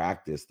 or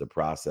practice the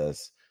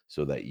process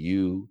so that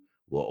you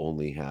will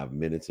only have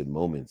minutes and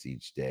moments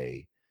each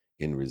day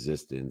in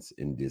resistance,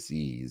 in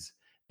dis-ease,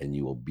 and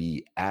you will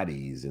be at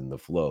ease in the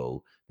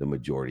flow the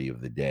majority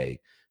of the day.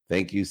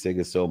 Thank you,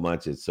 Siga, so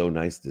much. It's so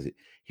nice to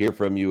hear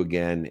from you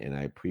again, and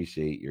I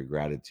appreciate your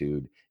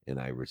gratitude, and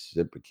I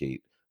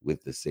reciprocate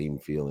with the same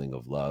feeling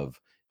of love,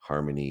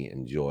 harmony,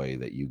 and joy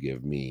that you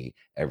give me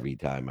every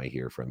time I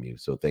hear from you.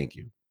 So thank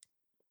you.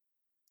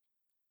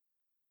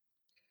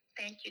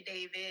 Thank you,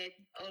 David.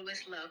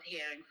 Always love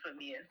hearing from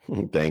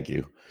you. Thank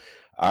you.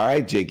 All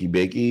right, Jakey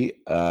Bakey.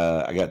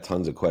 I got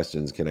tons of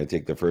questions. Can I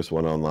take the first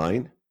one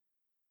online?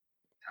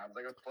 Sounds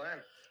like a plan.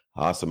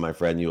 Awesome, my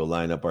friend. You will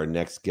line up our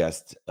next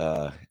guest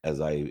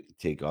as I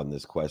take on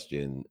this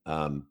question.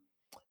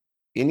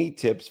 Any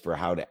tips for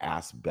how to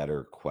ask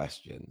better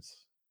questions?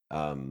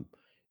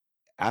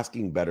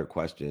 Asking better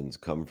questions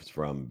comes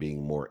from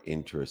being more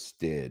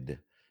interested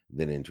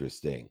than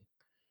interesting.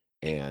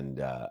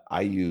 And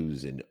I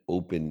use an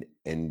open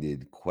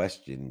ended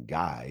question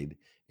guide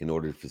in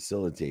order to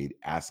facilitate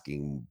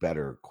asking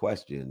better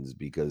questions,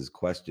 because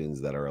questions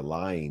that are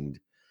aligned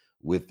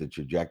with the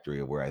trajectory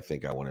of where I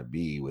think I want to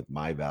be with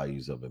my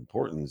values of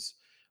importance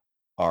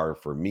are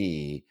for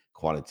me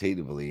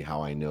quantitatively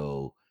how I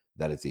know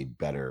that it's a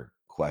better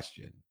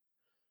question.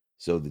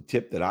 So the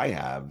tip that I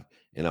have,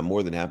 and I'm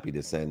more than happy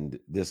to send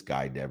this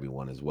guide to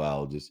everyone as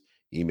well, just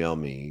email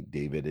me,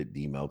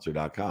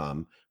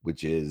 david@dmeltzer.com,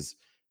 which is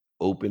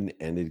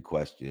open-ended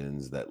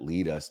questions that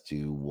lead us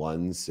to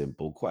one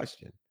simple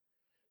question.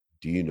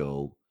 Do you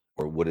know,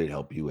 or would it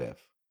help you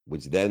if?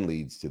 Which then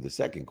leads to the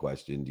second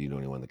question, do you know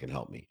anyone that can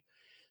help me?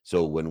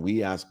 So when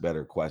we ask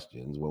better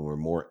questions, when we're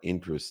more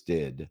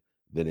interested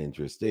than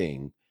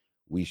interesting,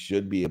 we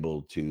should be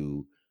able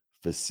to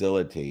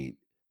facilitate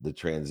the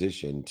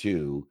transition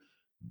to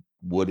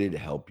would it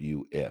help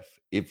you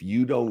if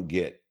you don't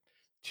get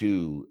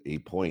to a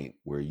point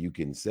where you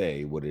can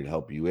say would it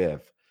help you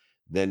if,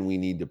 then we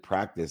need to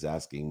practice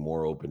asking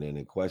more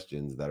open-ended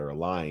questions that are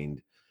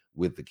aligned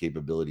with the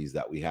capabilities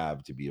that we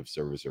have to be of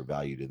service or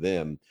value to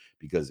them,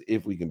 because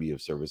if we can be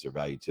of service or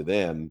value to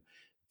them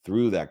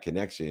through that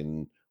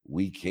connection,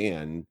 we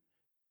can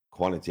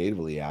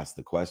quantitatively ask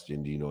the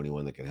question, do you know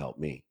anyone that can help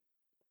me?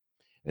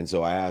 And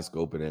so I ask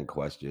open-end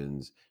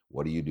questions.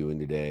 What are you doing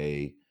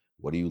today?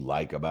 What do you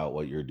like about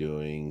what you're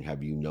doing?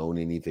 Have you known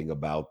anything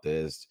about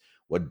this?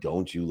 What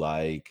don't you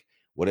like?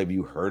 What have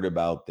you heard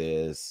about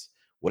this?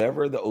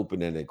 Whatever the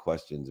open-ended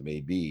questions may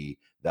be,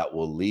 that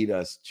will lead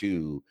us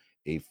to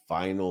a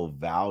final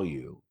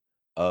value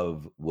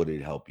of would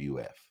it help you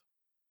if?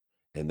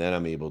 And then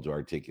I'm able to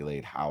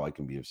articulate how I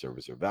can be of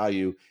service or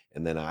value.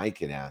 And then I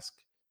can ask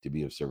to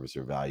be of service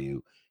or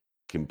value,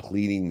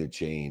 completing the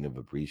chain of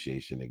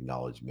appreciation,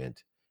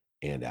 acknowledgement,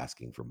 and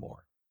asking for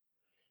more.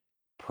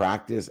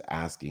 Practice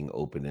asking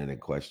open-ended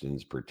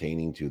questions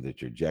pertaining to the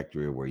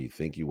trajectory of where you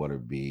think you want to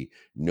be,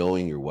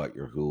 knowing your what,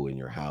 your who, and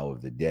your how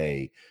of the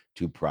day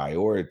to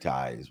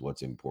prioritize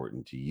what's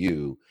important to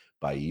you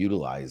by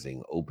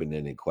utilizing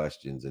open-ended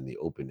questions and the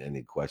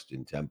open-ended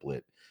question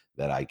template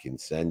that I can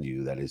send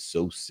you that is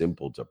so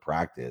simple to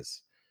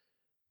practice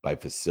by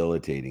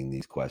facilitating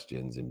these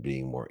questions and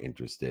being more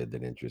interested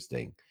than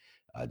interesting.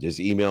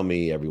 Just email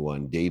me,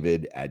 everyone,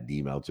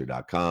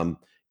 david@dmeltzer.com,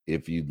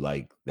 if you'd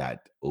like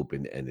that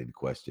open-ended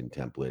question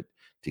template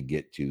to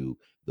get to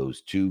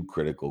those two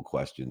critical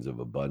questions of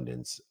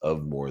abundance,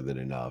 of more than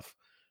enough.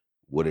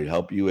 Would it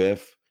help you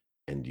if?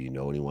 And do you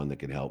know anyone that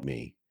can help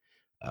me?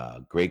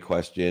 Great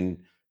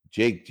question.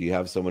 Jake, do you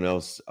have someone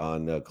else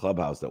on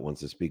Clubhouse that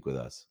wants to speak with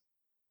us?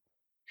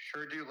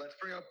 Sure do. Let's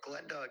bring up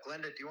Glenda.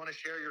 Glenda, do you want to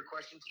share your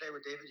question today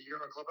with David here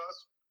on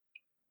Clubhouse?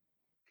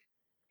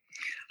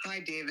 Hi,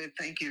 David.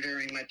 Thank you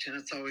very much. And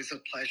it's always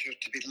a pleasure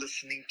to be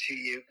listening to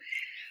you.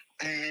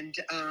 And,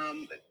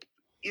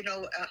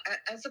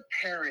 as a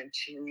parent,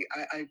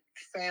 I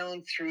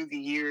found through the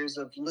years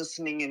of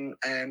listening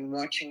and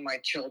watching my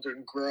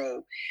children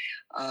grow,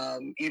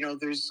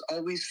 there's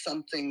always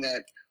something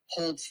that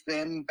holds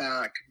them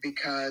back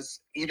because,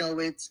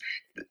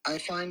 I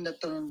find that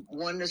the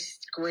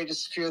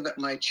greatest fear that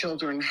my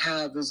children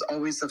have is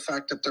always the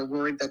fact that they're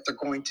worried that they're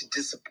going to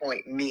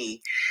disappoint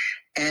me.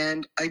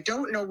 And I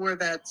don't know where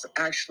that's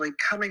actually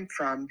coming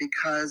from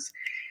because,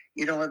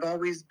 I've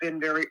always been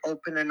very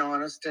open and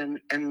honest and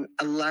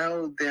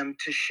allowed them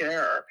to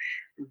share.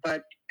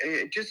 But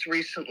just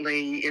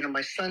recently,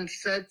 my son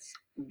said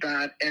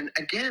that, and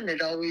again,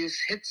 it always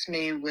hits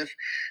me with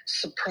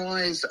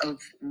surprise of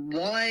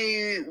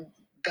why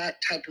that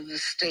type of a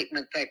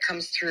statement that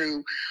comes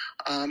through,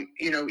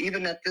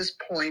 even at this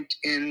point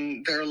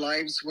in their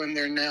lives when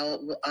they're now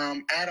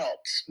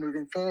adults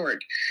moving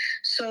forward.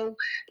 So,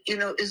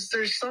 is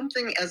there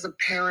something as a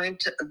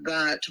parent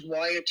that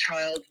why a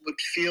child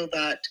would feel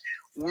that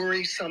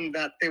worrisome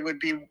that they would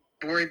be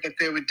worried that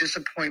they would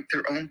disappoint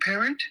their own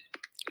parent?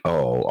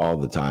 Oh, all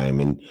the time.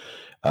 And,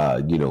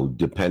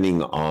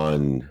 depending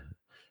on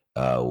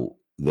uh,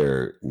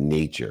 their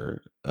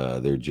nature,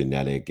 their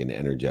genetic and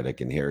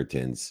energetic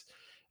inheritance,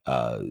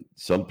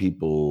 some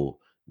people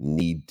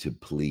need to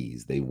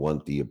please. They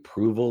want the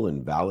approval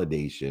and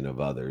validation of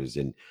others.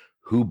 And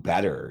who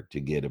better to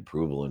get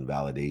approval and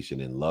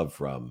validation and love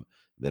from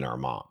than our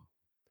mom?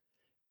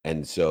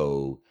 And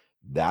so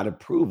that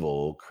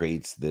approval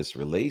creates this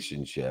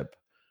relationship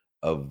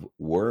of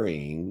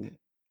worrying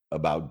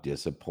about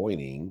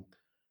disappointing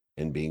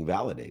and being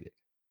validated.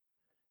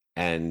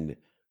 And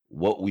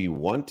what we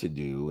want to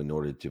do in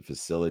order to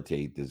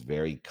facilitate this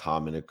very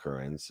common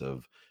occurrence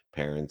of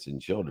parents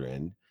and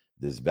children,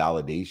 this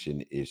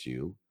validation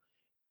issue,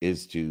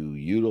 is to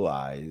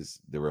utilize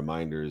the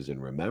reminders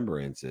and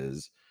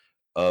remembrances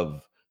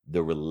of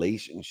the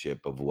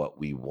relationship of what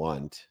we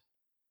want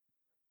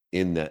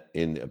in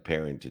a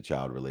parent to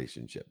child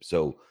relationship.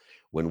 So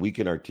when we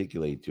can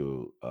articulate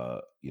to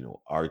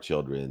our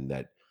children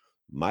that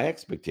my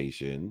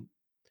expectation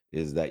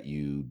is that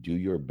you do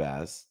your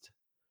best,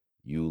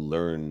 you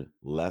learn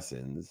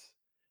lessons,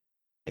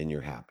 and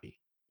you're happy,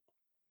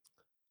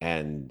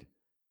 and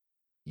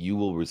you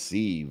will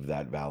receive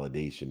that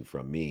validation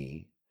from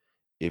me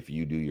if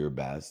you do your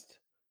best,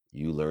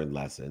 you learn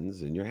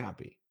lessons, and you're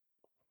happy.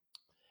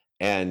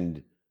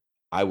 And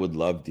I would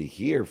love to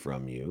hear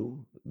from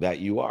you that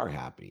you are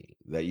happy,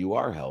 that you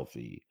are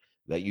healthy,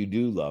 that you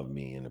do love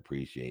me and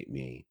appreciate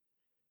me.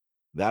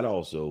 That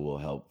also will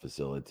help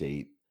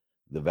facilitate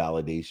the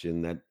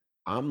validation that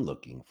I'm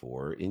looking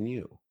for in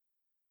you.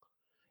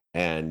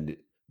 And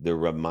the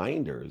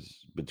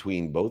reminders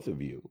between both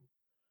of you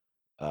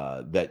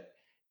that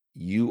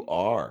you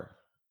are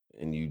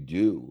and you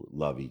do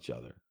love each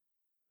other,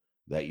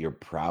 that you're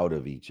proud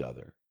of each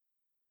other,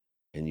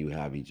 and you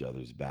have each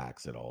other's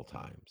backs at all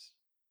times.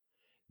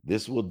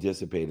 This will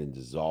dissipate and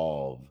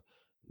dissolve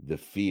the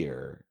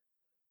fear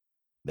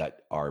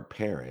that our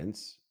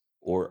parents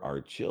or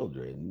our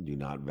children do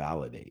not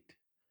validate.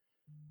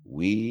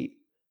 We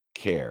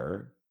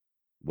care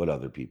what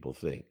other people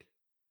think.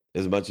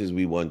 As much as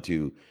we want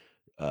to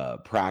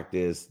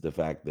practice the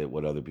fact that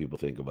what other people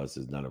think of us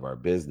is none of our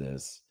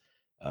business,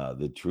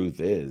 the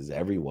truth is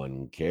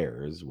everyone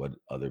cares what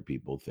other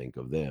people think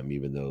of them,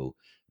 even though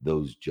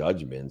those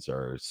judgments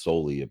are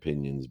solely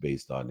opinions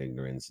based on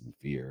ignorance and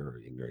fear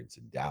or ignorance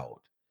and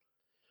doubt.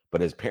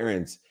 But as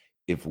parents,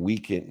 if we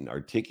can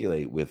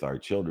articulate with our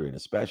children,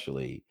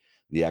 especially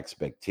the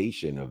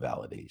expectation of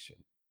validation,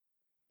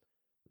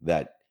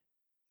 that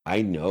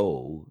I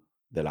know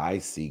that I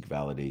seek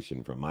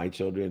validation from my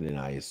children, and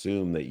I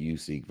assume that you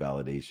seek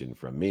validation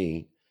from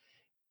me.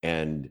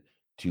 And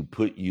to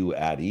put you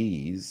at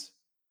ease,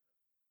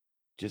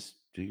 just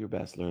do your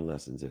best, learn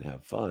lessons, and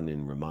have fun,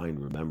 and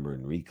remind, remember,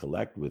 and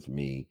recollect with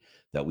me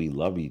that we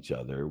love each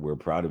other, we're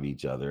proud of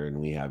each other, and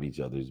we have each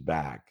other's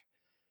back.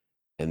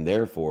 And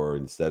therefore,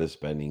 instead of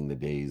spending the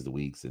days, the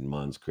weeks, and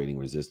months creating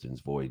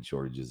resistance, void,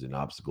 shortages, and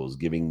obstacles,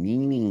 giving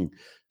meaning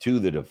to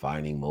the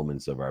defining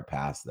moments of our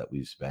past that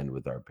we've spent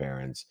with our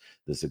parents,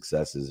 the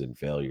successes and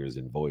failures,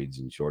 and voids,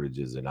 and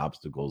shortages, and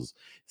obstacles,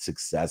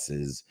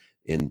 successes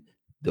in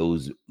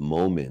those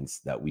moments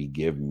that we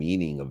give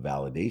meaning of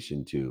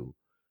validation to,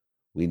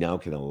 we now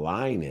can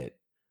align it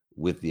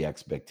with the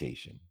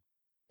expectation.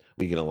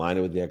 We can align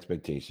it with the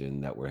expectation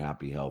that we're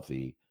happy,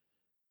 healthy,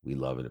 we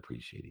love and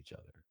appreciate each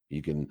other.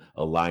 You can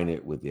align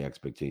it with the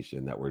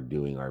expectation that we're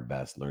doing our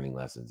best, learning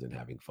lessons, and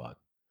having fun.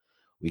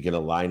 We can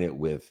align it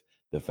with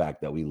the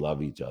fact that we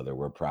love each other,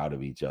 we're proud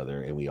of each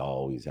other, and we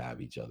always have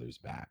each other's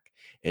back.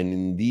 And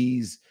in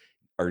these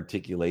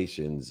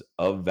articulations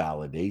of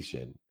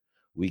validation,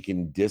 we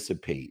can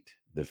dissipate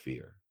the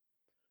fear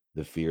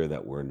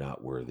that we're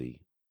not worthy,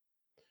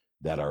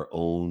 that our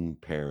own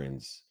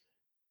parents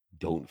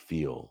don't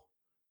feel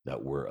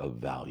that we're of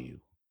value.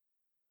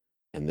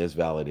 And this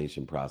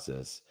validation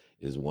process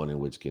is one in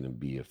which can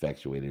be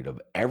effectuated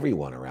of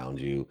everyone around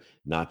you,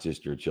 not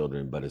just your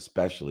children, but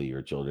especially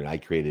your children. I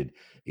created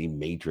a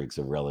matrix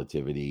of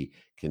relativity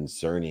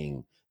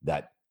concerning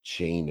that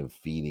chain of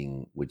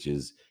feeding, which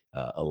is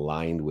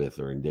aligned with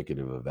or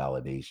indicative of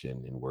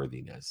validation and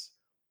worthiness.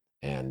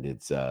 And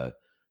it's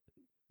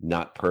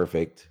not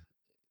perfect,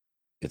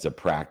 it's a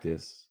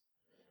practice.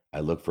 I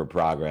look for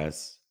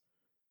progress.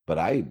 But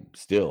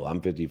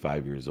I'm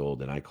 55 years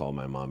old and I call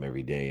my mom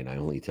every day and I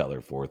only tell her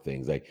four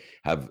things. I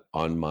have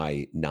on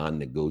my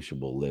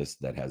non-negotiable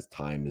list that has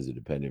time as a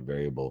dependent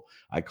variable.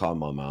 I call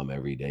my mom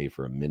every day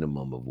for a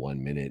minimum of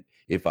 1 minute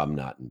if I'm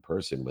not in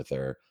person with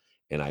her.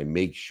 And I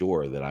make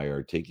sure that I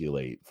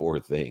articulate four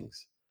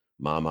things.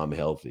 Mom, I'm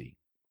healthy.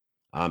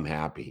 I'm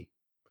happy.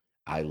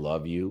 I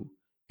love you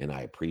and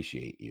I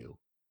appreciate you.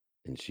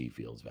 And she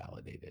feels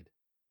validated.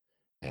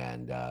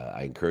 And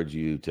I encourage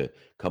you to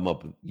come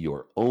up with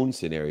your own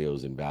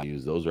scenarios and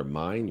values. Those are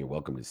mine. You're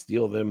welcome to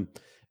steal them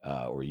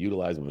or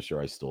utilize them. I'm sure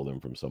I stole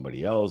them from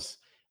somebody else.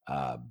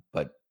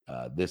 But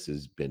this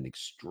has been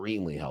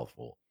extremely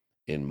helpful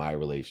in my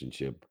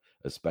relationship,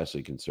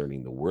 especially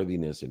concerning the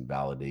worthiness and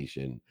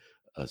validation,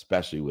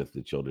 especially with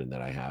the children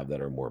that I have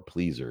that are more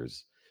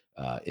pleasers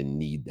and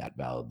need that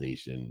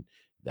validation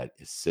that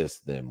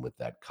assists them with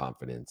that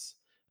confidence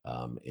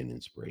and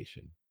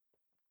inspiration.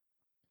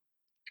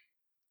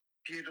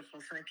 Beautiful.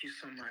 Thank you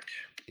so much.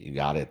 You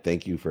got it.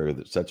 Thank you for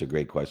such a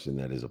great question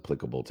that is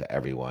applicable to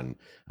everyone.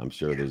 I'm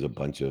sure Yeah. there's a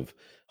bunch of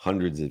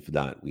hundreds, if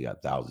not, we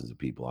got thousands of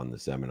people on the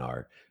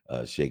seminar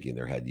shaking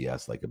their head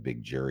yes, like a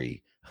big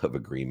jury of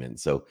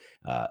agreement. So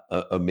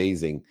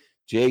amazing.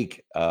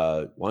 Jake,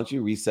 why don't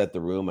you reset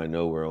the room? I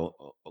know we're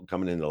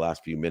coming in the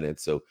last few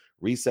minutes. So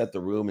reset the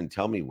room and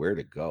tell me where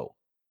to go.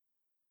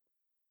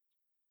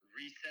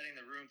 Resetting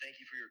the room. Thank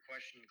you for your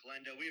question,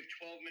 Glenda. We have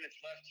 12 minutes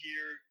left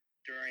here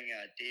during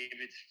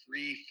David's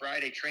free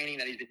Friday training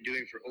that he's been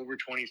doing for over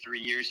 23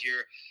 years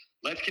here.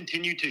 Let's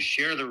continue to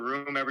share the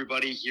room,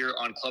 everybody, here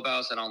on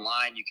Clubhouse and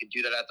online. You can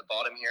do that at the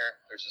bottom here.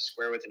 There's a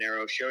square with an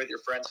arrow. Share with your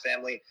friends,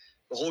 family,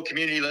 the whole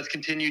community. Let's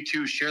continue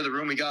to share the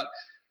room. We got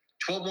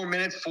 12 more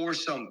minutes for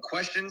some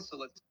questions. So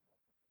let's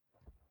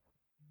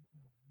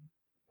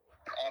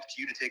off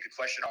to you to take a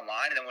question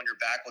online. And then when you're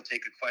back, we'll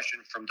take a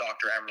question from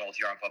Dr. Emerald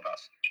here on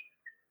Clubhouse.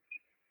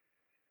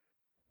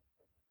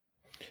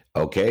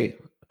 Okay.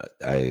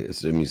 I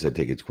assume you said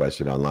take a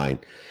question online.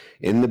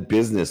 In the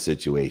business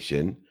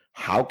situation,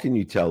 how can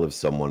you tell if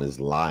someone is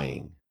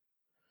lying?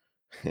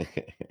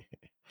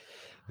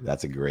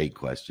 That's a great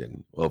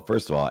question. Well,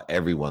 first of all,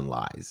 everyone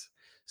lies.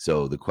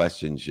 So the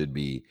question should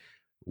be,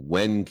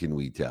 When can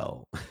we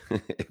tell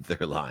if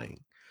they're lying?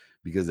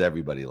 Because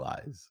everybody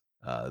lies.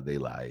 They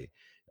lie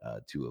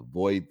to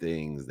avoid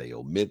things, they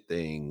omit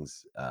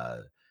things,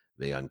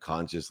 they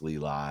unconsciously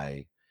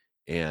lie.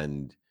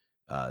 And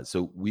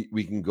so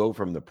we can go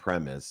from the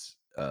premise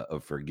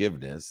of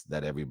forgiveness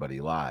that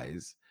everybody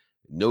lies.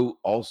 Note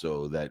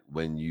also that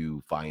when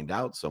you find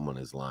out someone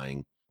is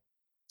lying,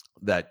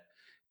 that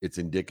it's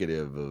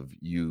indicative of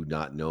you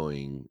not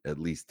knowing at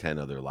least 10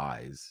 other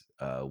lies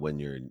when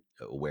you're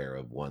aware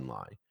of one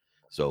lie.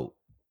 So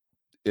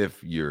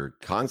if you're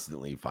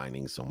constantly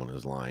finding someone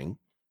is lying,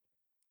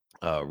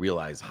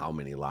 realize how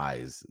many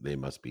lies they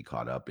must be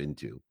caught up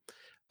into.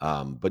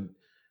 But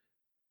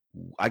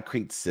I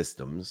create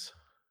systems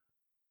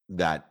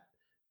that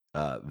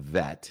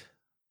vet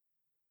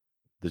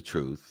the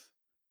truth,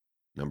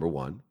 number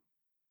one.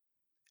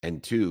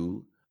 And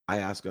two, I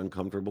ask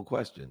uncomfortable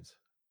questions.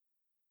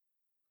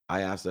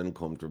 I ask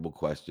uncomfortable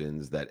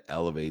questions that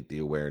elevate the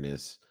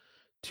awareness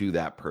to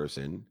that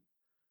person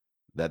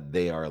that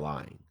they are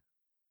lying.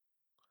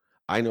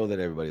 I know that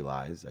everybody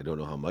lies. I don't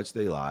know how much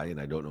they lie, and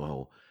I don't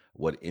know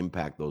what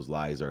impact those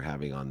lies are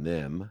having on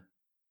them.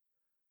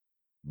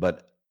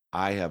 But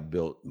I have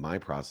built my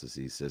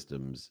processes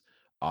systems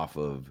off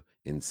of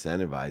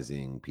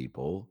incentivizing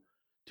people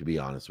to be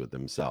honest with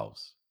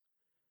themselves.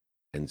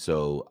 And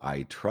so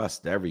I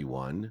trust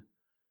everyone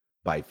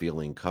by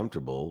feeling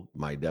comfortable.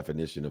 My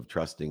definition of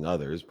trusting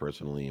others,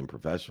 personally and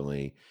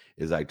professionally,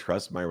 is I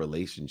trust my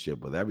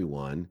relationship with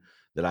everyone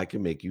that I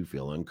can make you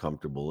feel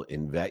uncomfortable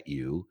and vet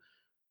you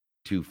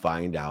to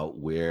find out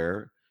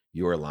where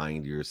you're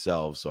lying to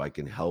yourself so I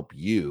can help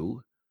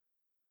you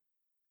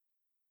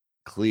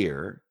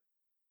clear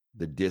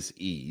the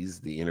dis-ease,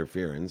 the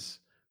interference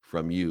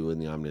from you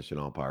and the omniscient,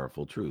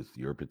 all-powerful truth,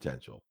 your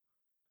potential.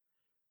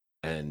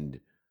 And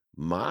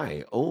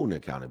my own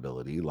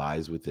accountability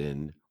lies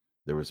within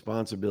the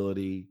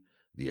responsibility,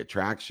 the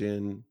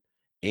attraction,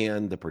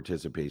 and the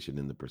participation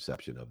in the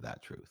perception of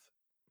that truth.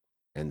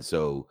 And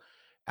so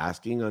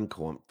asking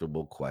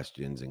uncomfortable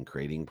questions and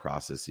creating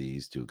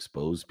processes to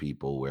expose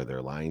people where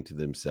they're lying to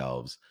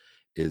themselves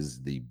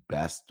is the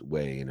best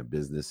way in a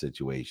business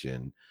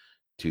situation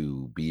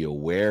to be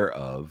aware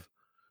of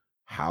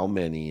how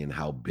many and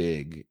how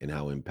big and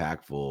how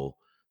impactful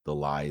the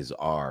lies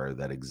are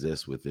that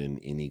exist within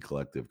any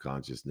collective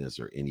consciousness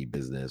or any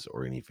business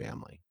or any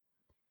family.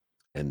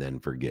 And then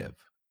forgive.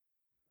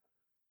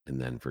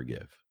 And then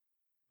forgive.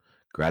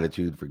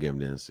 Gratitude,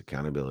 forgiveness,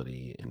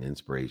 accountability, and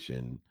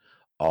inspiration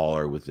all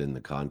are within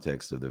the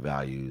context of the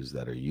values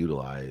that are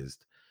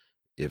utilized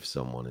if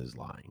someone is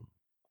lying.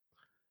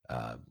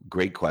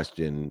 Great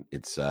question.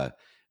 It's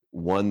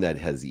one that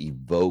has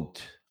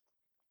evoked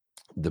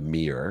the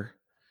mirror.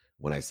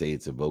 When I say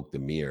it's evoked the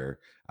mirror,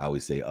 I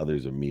always say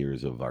others are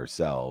mirrors of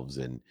ourselves.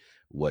 And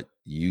what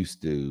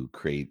used to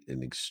create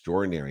an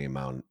extraordinary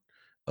amount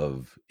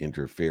of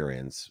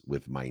interference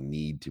with my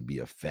need to be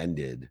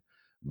offended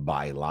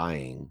by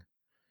lying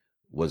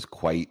was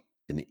quite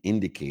an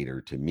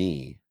indicator to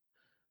me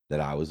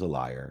that I was a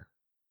liar,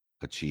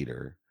 a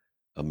cheater,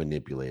 a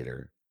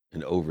manipulator,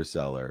 an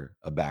overseller,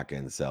 a back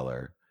end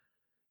seller.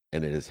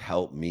 And it has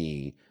helped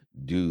me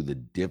do the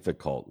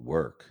difficult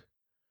work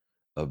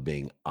of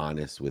being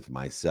honest with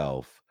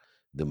myself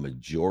the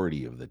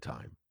majority of the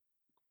time.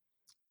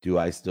 Do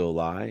I still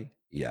lie?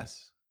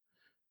 Yes,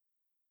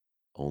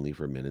 only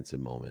for minutes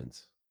and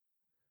moments.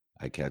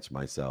 I catch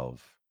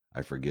myself,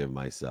 I forgive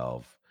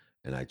myself,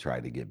 and I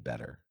try to get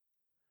better.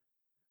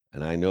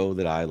 And I know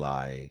that I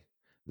lie,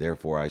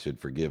 therefore, I should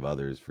forgive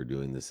others for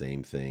doing the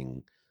same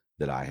thing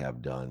that I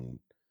have done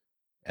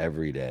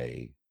every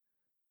day,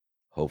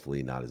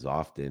 hopefully, not as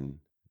often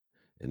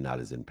and not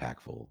as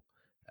impactful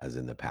as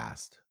in the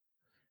past.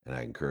 And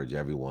I encourage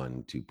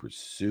everyone to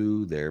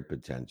pursue their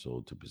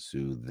potential, to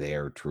pursue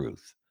their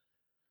truth.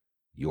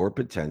 Your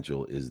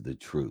potential is the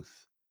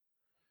truth,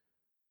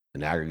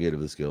 an aggregate of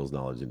the skills,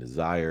 knowledge, and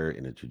desire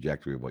in a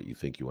trajectory of what you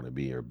think you want to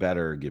be or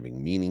better,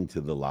 giving meaning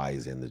to the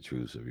lies and the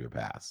truths of your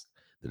past,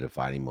 the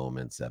defining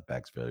moments,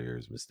 setbacks,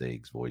 failures,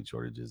 mistakes, void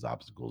shortages,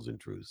 obstacles, and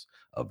truths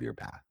of your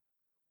path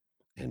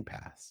and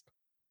past.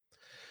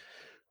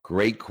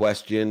 Great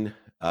question.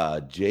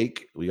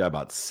 Jake, we got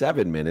about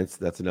 7 minutes.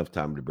 That's enough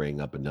time to bring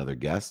up another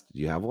guest.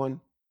 Do you have one?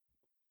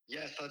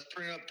 Yes, let's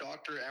bring up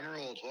Dr.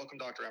 Emerald. Welcome,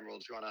 Dr.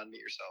 Emerald. If you want to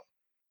unmute yourself.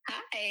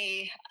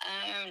 Hi,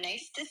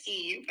 nice to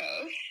see you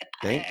both.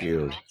 Thank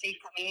you. I'm actually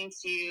coming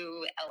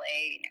to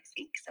LA next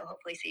week, so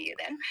hopefully see you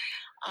then.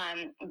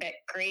 But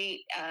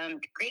great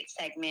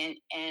segment,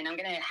 and I'm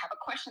gonna have a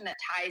question that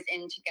ties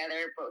in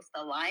together both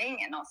the lying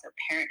and also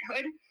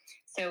parenthood.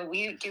 So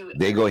we do.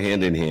 They go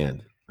hand in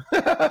hand.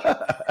 Yes. So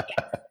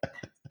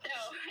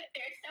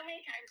there's so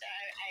many times that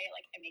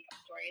I make up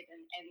stories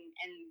and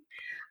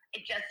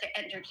it just to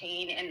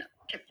entertain and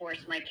to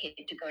force my kid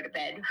to go to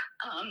bed.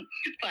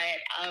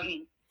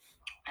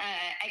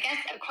 I guess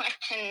a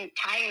question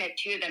tying the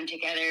two of them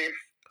together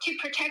to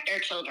protect our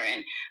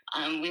children.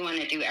 We want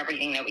to do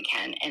everything that we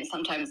can, and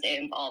sometimes it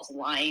involves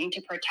lying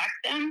to protect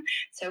them.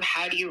 So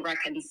how do you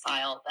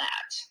reconcile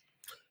that?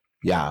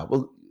 Yeah,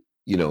 well,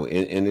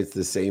 And it's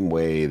the same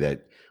way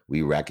that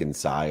we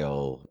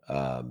reconcile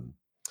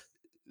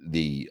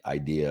the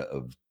idea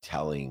of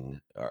telling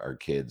our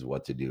kids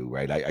what to do,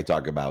 right? I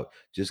talk about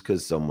just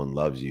because someone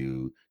loves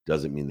you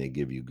doesn't mean they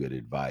give you good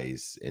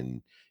advice,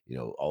 and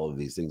all of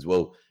these things.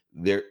 Well,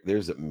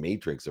 there's a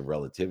matrix of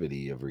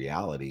relativity of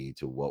reality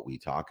to what we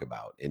talk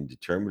about, and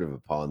determinative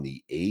upon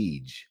the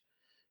age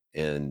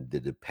and the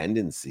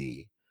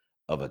dependency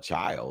of a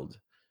child.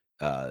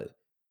 uh,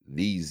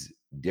 these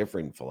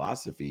different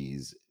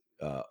philosophies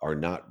are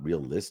not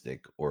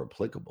realistic or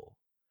applicable.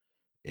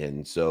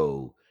 And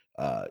so,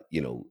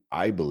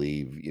 I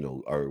believe,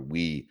 are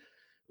we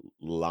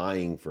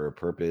lying for a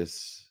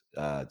purpose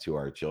to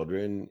our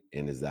children?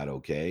 And is that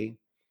okay?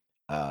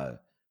 Uh,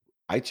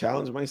 I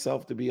challenge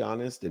myself to be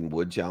honest and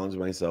would challenge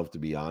myself to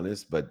be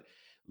honest. But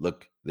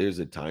look, there's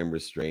a time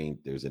restraint,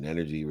 there's an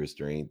energy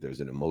restraint,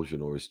 there's an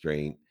emotional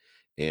restraint.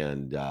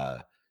 And,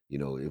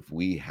 if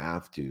we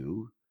have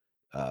to,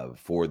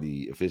 for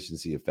the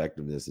efficiency,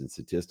 effectiveness, and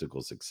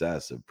statistical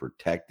success of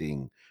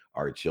protecting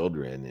our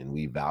children, and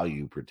we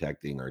value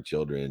protecting our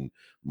children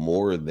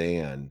more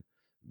than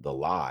the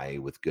lie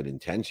with good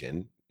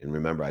intention. And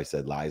remember, I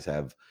said lies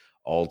have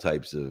all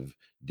types of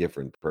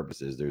different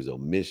purposes. There's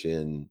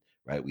omission,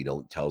 right? We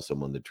don't tell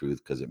someone the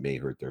truth because it may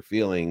hurt their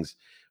feelings.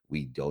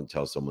 We don't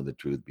tell someone the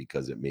truth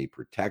because it may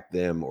protect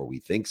them, or we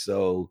think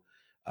so.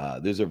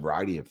 There's a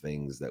variety of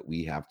things that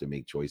we have to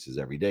make choices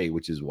every day,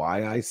 which is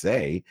why I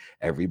say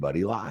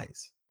everybody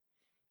lies.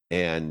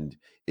 And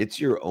it's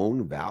your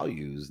own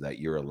values that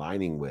you're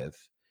aligning with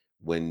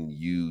when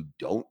you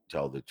don't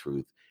tell the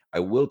truth. I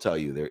will tell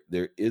you,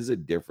 there is a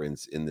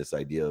difference in this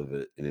idea of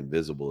an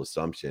invisible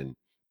assumption,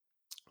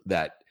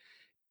 that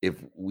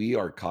if we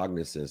are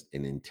cognizant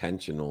and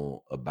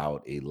intentional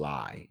about a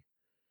lie,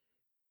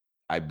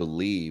 I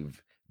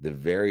believe the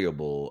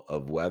variable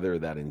of whether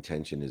that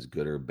intention is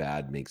good or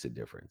bad makes a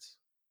difference.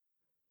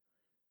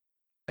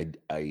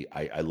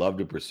 I love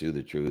to pursue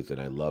the truth, and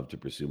I love to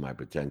pursue my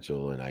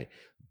potential, and I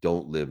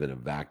don't live in a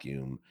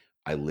vacuum.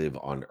 I live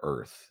on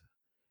Earth,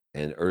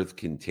 and Earth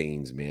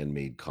contains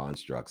man-made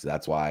constructs.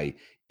 That's why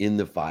in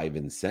the 5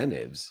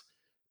 incentives,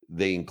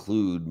 they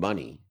include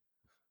money.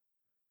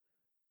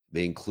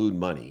 They include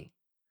money.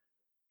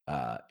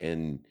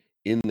 And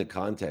in the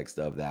context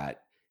of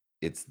that,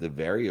 it's the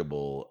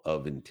variable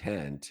of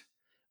intent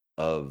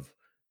of,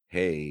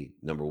 hey,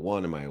 number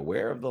one, am I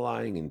aware of the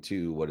lying? And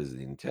two, what is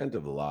the intent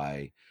of the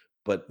lie?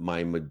 But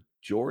my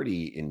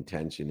majority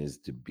intention is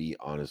to be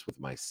honest with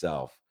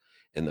myself.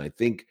 And I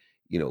think,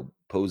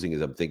 posing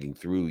as I'm thinking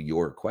through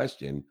your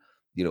question,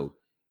 you know,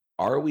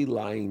 are we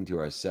lying to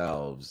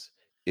ourselves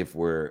if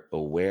we're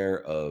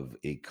aware of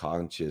a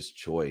conscious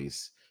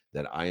choice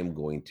that I am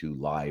going to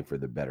lie for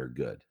the better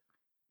good?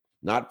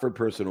 Not for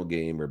personal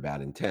gain or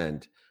bad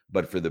intent,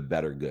 but for the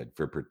better good,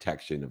 for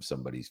protection of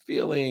somebody's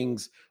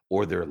feelings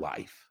or their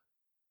life.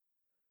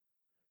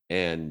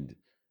 And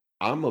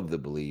I'm of the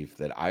belief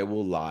that I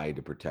will lie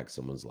to protect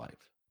someone's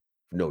life.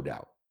 No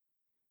doubt.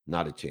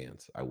 Not a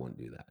chance. I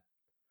wouldn't do that.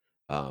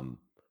 Um,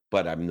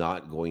 but I'm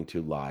not going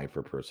to lie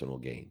for personal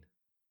gain.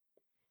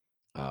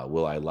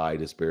 Will I lie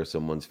to spare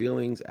someone's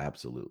feelings?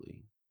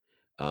 Absolutely.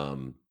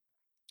 Um,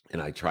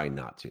 and I try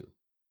not to.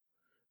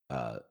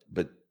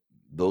 But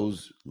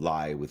those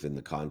lie within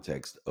the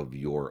context of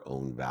your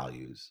own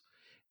values.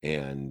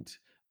 And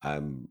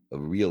I'm a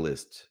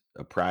realist,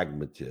 a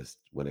pragmatist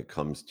when it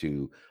comes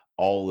to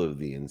all of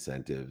the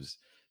incentives,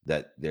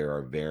 that there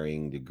are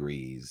varying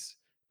degrees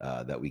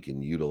that we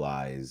can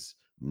utilize: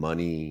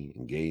 money,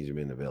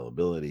 engagement,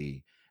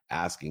 availability,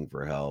 asking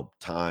for help,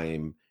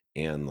 time,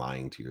 and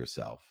lying to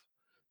yourself.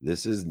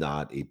 This is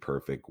not a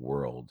perfect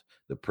world.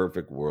 The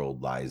perfect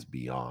world lies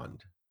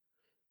beyond.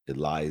 It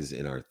lies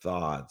in our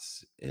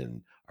thoughts,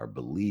 in our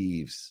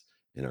beliefs,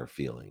 in our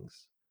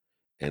feelings.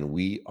 And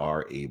we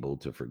are able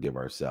to forgive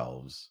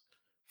ourselves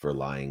for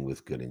lying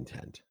with good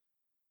intent.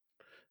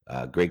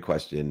 Great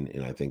question.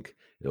 And I think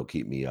it'll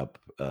keep me up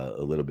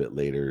a little bit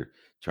later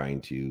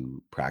trying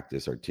to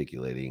practice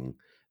articulating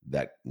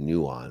that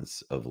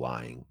nuance of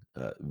lying.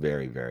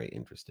 Very, very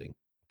interesting.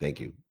 Thank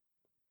you.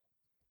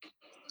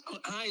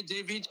 Hi,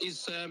 David.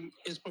 Is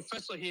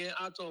Professor here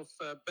out of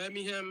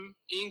Birmingham,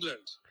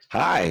 England.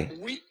 Hi.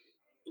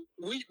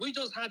 We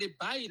just had a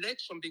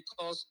by-election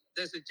because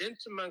there's a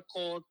gentleman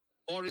called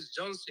Boris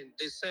Johnson.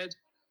 They said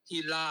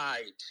he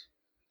lied.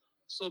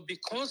 So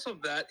because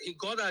of that, he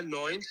got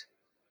annoyed.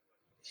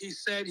 He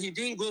said he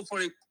didn't go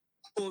for a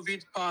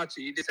COVID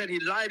party. They said he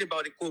lied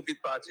about the COVID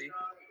party.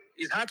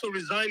 He had to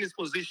resign his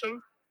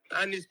position,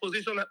 and his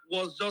position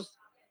was just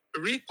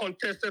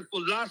recontested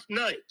for last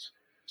night.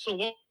 So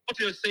what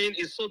you're saying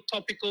is so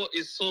topical,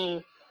 is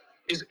so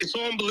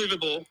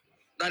unbelievable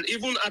that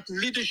even at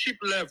leadership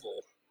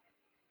level,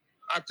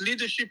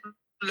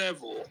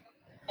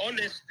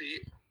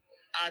 honesty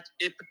at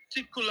a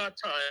particular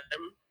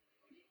time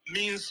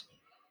means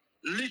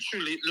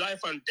literally life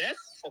and death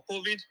for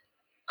COVID,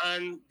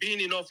 and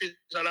being in office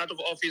and out of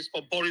office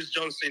for Boris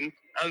Johnson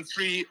and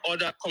 3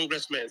 other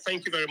congressmen.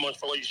 Thank you very much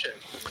for what you shared.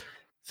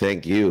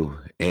 Thank you.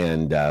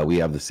 And we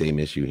have the same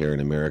issue here in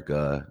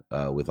America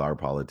with our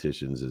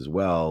politicians as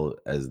well,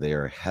 as they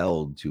are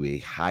held to a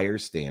higher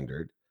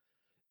standard,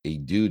 a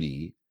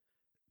duty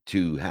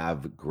to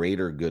have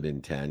greater good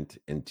intent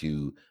and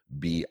to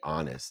be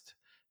honest.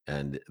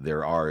 And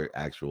there are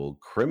actual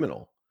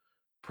criminal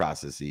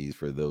processes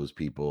for those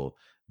people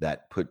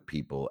that put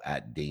people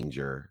at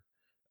danger.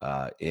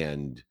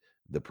 And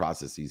the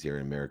processes here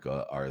in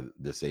America are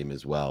the same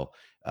as well.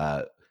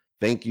 Uh,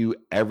 Thank you,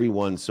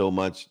 everyone, so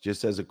much.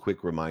 Just as a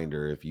quick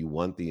reminder, if you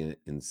want the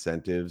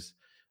incentives,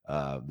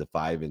 the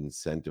 5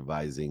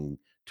 incentivizing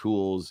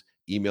tools,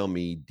 email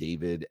me,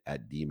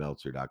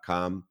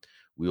 david@dmeltzer.com.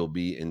 We'll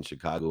be in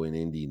Chicago and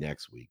Indy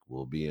next week.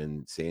 We'll be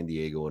in San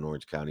Diego and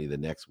Orange County the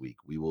next week.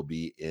 We will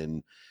be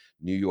in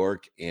New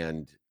York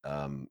and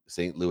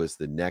St. Louis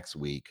the next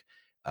week.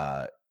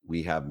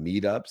 We have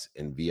meetups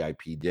and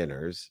VIP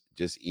dinners.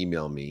 Just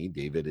email me,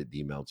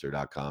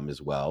 david@dmeltzer.com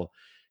as well.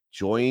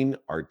 Join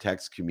our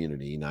text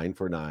community,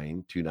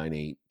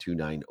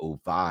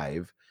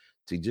 949-298-2905,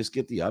 to just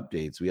get the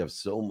updates. We have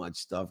so much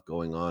stuff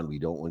going on. We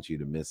don't want you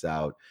to miss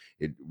out.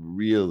 It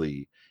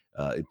really,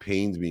 it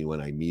pains me when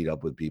I meet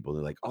up with people.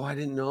 They're like, oh, I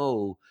didn't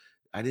know.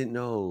 I didn't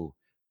know.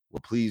 Well,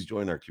 please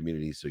join our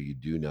community so you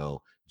do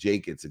know.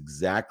 Jake, it's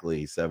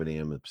exactly 7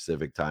 a.m.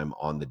 Pacific time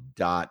on the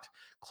dot.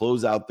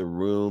 Close out the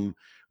room.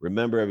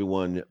 Remember,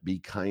 everyone, be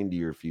kind to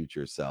your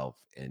future self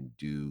and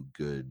do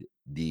good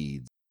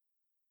deeds.